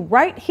we do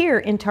right here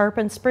in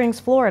Tarpon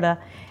Springs, Florida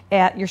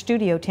at your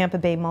studio, Tampa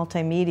Bay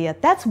Multimedia.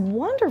 That's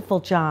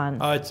wonderful,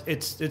 John.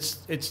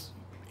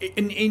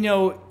 And you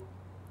know,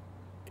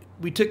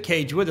 we took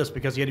Cage with us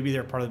because he had to be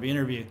there part of the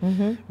interview.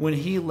 When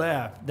he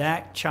left,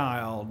 that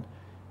child,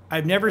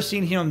 I've never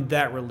seen him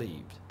that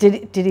relieved.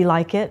 Did he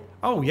like it?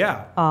 Oh,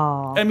 yeah.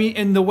 Oh. I mean,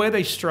 and the way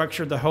they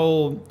structured the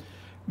whole,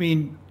 I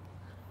mean,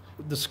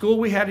 the school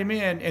we had him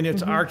in, and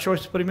it's our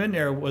choice to put him in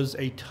there, was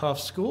a tough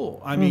school.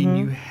 I mean,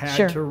 you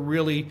had to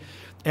really,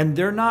 and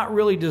they're not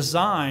really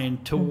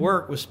designed to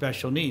work with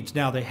special needs.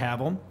 Now, they have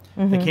them.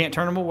 They can't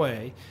turn them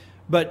away.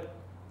 But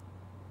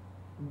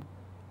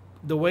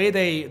the way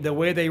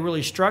they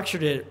really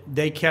structured it,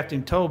 they kept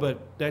him told,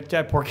 but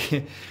that poor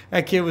kid,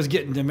 that kid was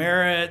getting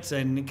demerits,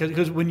 and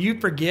because when you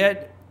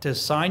forget to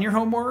sign your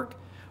homework,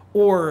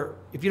 or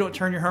if you don't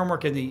turn your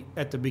homework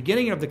at the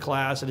beginning of the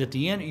class and at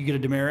the end you get a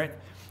demerit.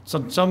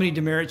 So many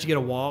demerits, you get a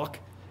walk,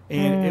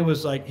 and it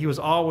was like he was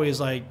always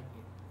like,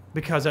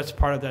 because that's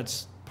part of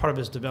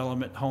his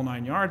development, whole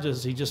 9 yards.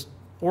 Is he just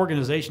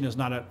organization is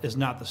not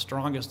the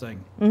strongest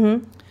thing.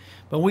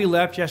 But when we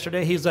left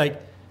yesterday, he's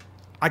like,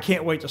 I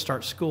can't wait to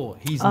start school.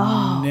 He's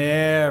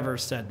never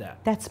said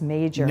that. That's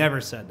major.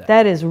 Never said that.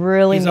 That is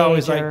really He's major.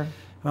 always like,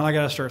 well, I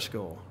got to start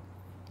school.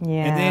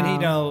 Yeah. And then,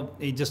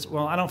 he just,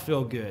 well, I don't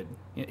feel good.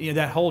 You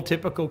know, that whole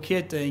typical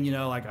kid thing,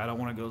 like, I don't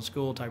want to go to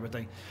school type of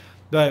thing.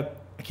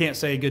 But I can't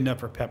say good enough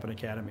for Pepin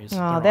Academies.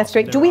 Oh, that's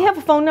great. Do we have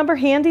a phone number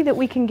handy that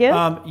we can give?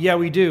 Yeah,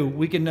 we do.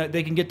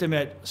 They can get them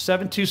at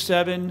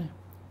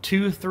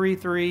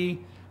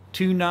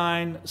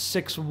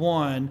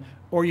 727-233-2961,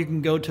 or you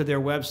can go to their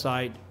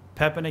website,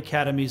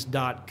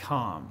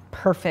 pepinacademies.com.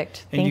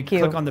 Perfect. And Thank you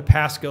click on the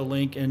Pasco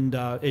link, and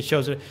it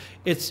shows it.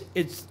 It's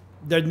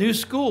the new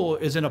school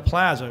is in a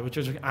plaza, which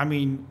is, I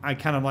mean, I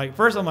kind of like,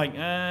 first I'm like,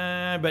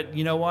 but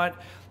you know what?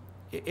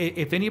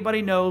 If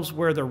anybody knows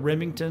where the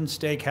Remington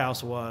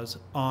Steakhouse was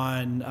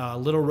on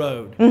Little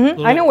Road,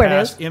 I know where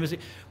it is. Embassy,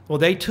 well,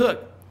 they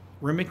took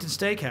Remington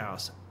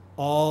Steakhouse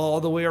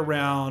all the way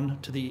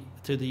around to the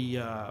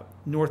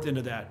north end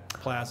of that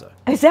plaza.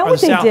 Is that what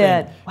they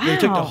did? Wow. They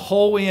took the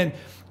whole way in,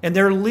 and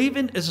they're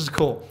leaving. This is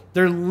cool.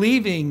 They're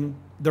leaving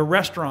the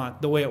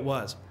restaurant the way it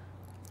was.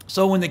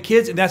 So when the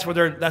kids, and that's where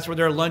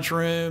their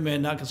lunchroom,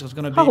 and because it's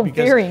going to be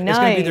because very it's nice.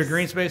 going to be their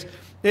green space.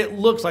 It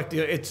looks like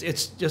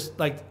it's just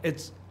like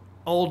it's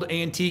old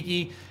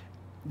antique-y.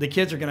 The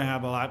kids are going to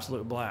have an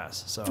absolute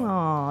blast. So.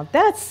 Oh,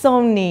 that's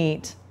so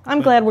neat.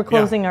 I'm glad we're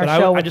closing our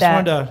show with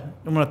that.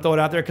 I'm going to throw it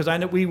out there because I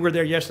know we were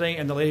there yesterday,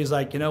 and the lady's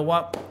like, you know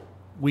what,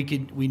 we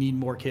need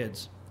more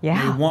kids.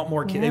 Yeah. They want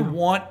more kids. Yeah. They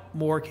want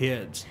more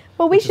kids.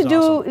 Well, we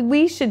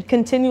should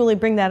continually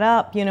bring that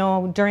up, you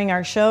know, during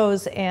our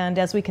shows, and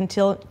as we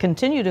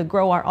continue to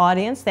grow our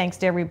audience, thanks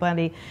to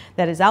everybody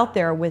that is out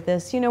there with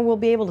us, you know, we'll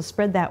be able to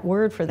spread that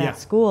word for that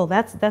school.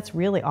 That's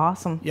really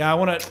awesome. Yeah,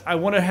 I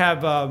want to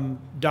have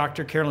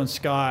Dr. Carolyn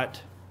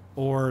Scott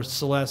or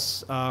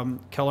Celeste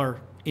Keller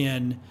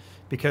in,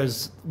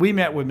 because we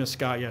met with Miss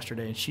Scott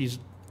yesterday, and she's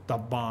the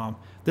bomb.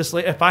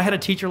 If I had a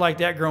teacher like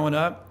that growing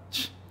up,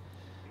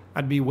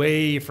 I'd be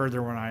way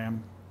further than I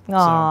am.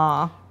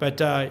 Aww. So,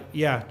 but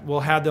yeah, we'll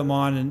have them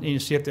on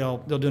and see if they'll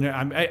do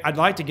it. I'd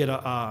like to get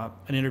an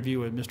interview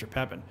with Mr.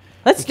 Pepin.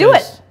 Let's do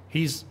it.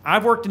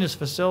 I've worked in his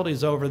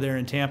facilities over there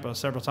in Tampa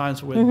several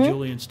times with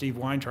Julie and Steve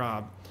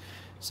Weintraub.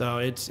 So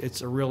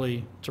it's a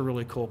really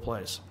cool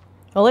place.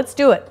 Well, let's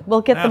do it.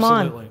 We'll get them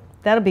on.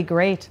 That'll be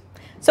great.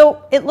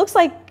 So it looks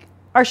like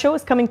our show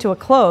is coming to a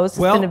close. It's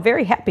been a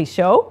very happy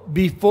show.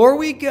 Before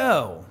we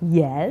go,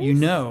 yes, you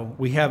know,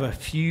 we have a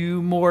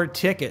few more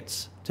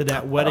tickets to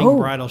that wedding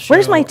bridal show.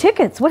 Where's my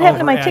tickets? What happened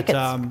to my tickets?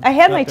 I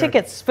had my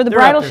tickets for the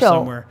bridal show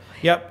somewhere.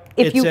 Yep.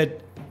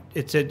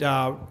 It's at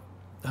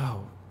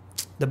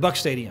the Buck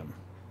Stadium.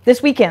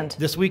 This weekend.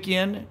 This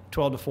weekend,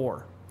 12 to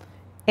 4.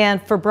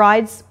 And for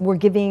brides, we're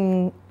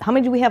giving, how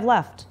many do we have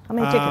left? How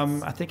many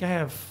tickets? I think I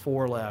have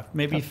 4 left,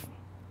 maybe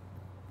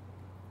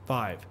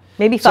 5.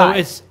 Maybe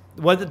 5. So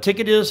what the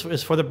ticket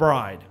is for the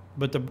bride,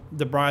 but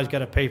the bride's got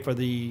to pay for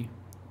the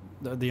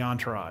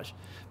entourage,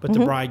 but the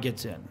bride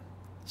gets in.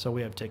 So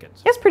we have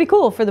tickets. That's pretty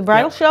cool for the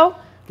bridal show.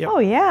 Yep. Oh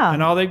yeah.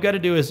 And all they've got to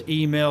do is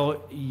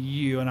email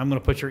you, and I'm going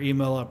to put your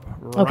email up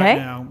right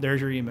now. There's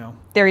your email.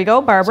 There you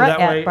go, Barbara so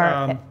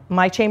at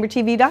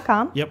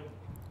mychambertv.com. Yep.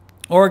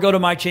 Or go to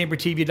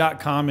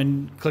mychambertv.com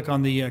and click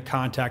on the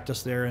contact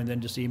us there, and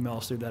then just email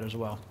us through that as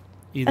well.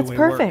 Either way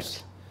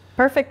works.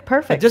 Perfect.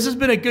 But this has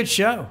been a good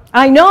show.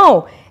 I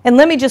know. And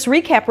let me just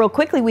recap real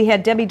quickly. We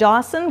had Debbie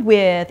Dawson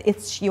with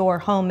It's Your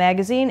Home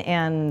magazine.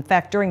 And in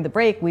fact, during the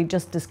break, we've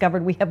just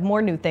discovered we have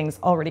more new things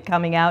already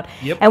coming out.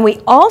 Yep. And we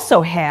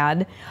also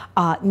had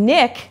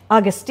Nick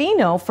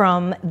Agostino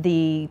from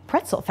the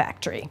Pretzel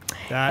Factory.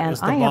 That is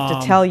the bomb. bomb.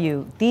 Have to tell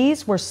you,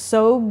 these were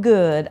so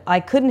good. I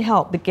couldn't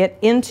help but get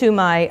into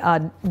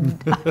my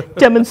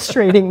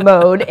demonstrating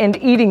mode and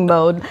eating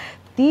mode.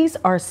 These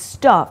are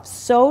stuffed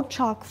so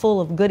chock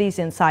full of goodies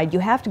inside. You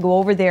have to go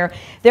over there.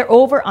 They're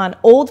over on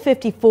Old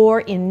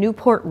 54 in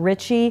Newport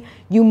Richey.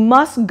 You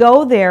must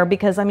go there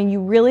because, I mean,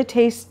 you really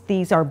taste,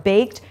 these are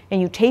baked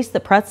and you taste the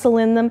pretzel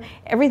in them.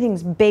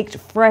 Everything's baked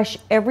fresh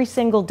every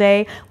single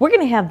day. We're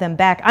going to have them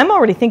back. I'm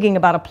already thinking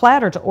about a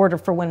platter to order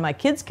for when my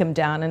kids come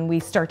down and we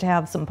start to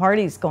have some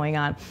parties going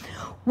on.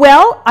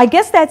 Well, I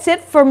guess that's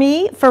it for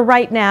me for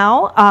right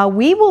now.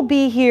 We will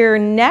be here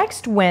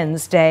next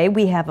Wednesday.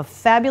 We have a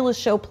fabulous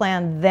show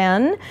planned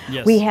then.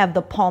 Yes. We have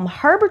the Palm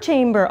Harbor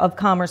Chamber of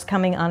Commerce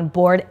coming on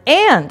board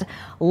and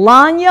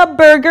Lanya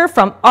Berger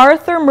from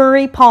Arthur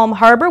Murray Palm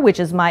Harbor, which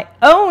is my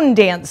own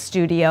dance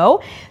studio.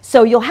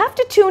 So you'll have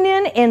to tune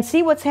in and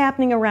see what's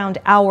happening around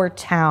our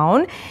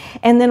town.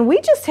 And then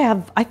we just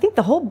have, I think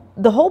the whole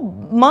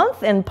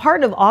month and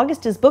part of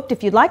August is booked.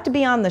 If you'd like to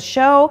be on the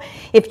show,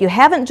 if you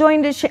haven't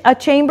joined a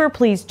chamber,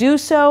 please do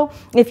so.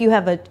 If you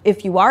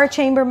are a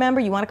chamber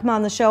member, you want to come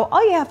on the show,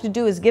 all you have to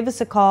do is give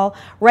us a call.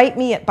 Write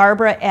me at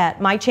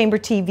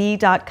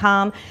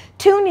barbara@mychambertv.com.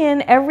 Tune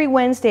in every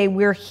Wednesday.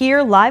 We're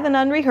here live and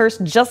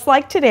unrehearsed, just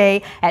like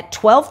today, at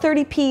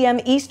 12:30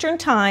 p.m. Eastern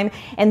Time.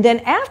 And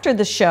then after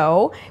the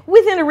show,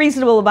 within a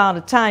reasonable amount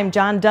of time,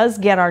 John does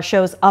get our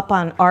shows up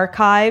on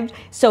archived.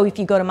 So if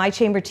you go to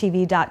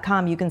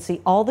mychambertv.com, you can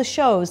see all the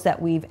shows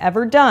that we've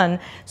ever done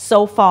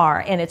so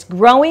far. And it's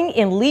growing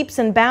in leaps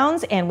and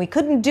bounds, and we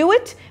couldn't do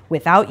it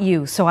without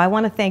you. So I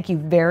want to thank you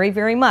very,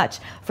 very much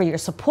for your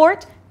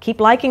support.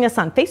 Keep liking us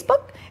on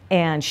Facebook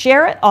and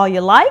share it all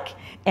you like.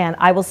 And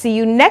I will see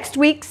you next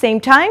week, same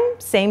time,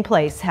 same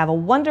place. Have a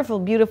wonderful,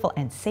 beautiful,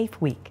 and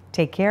safe week.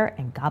 Take care,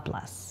 and God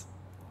bless.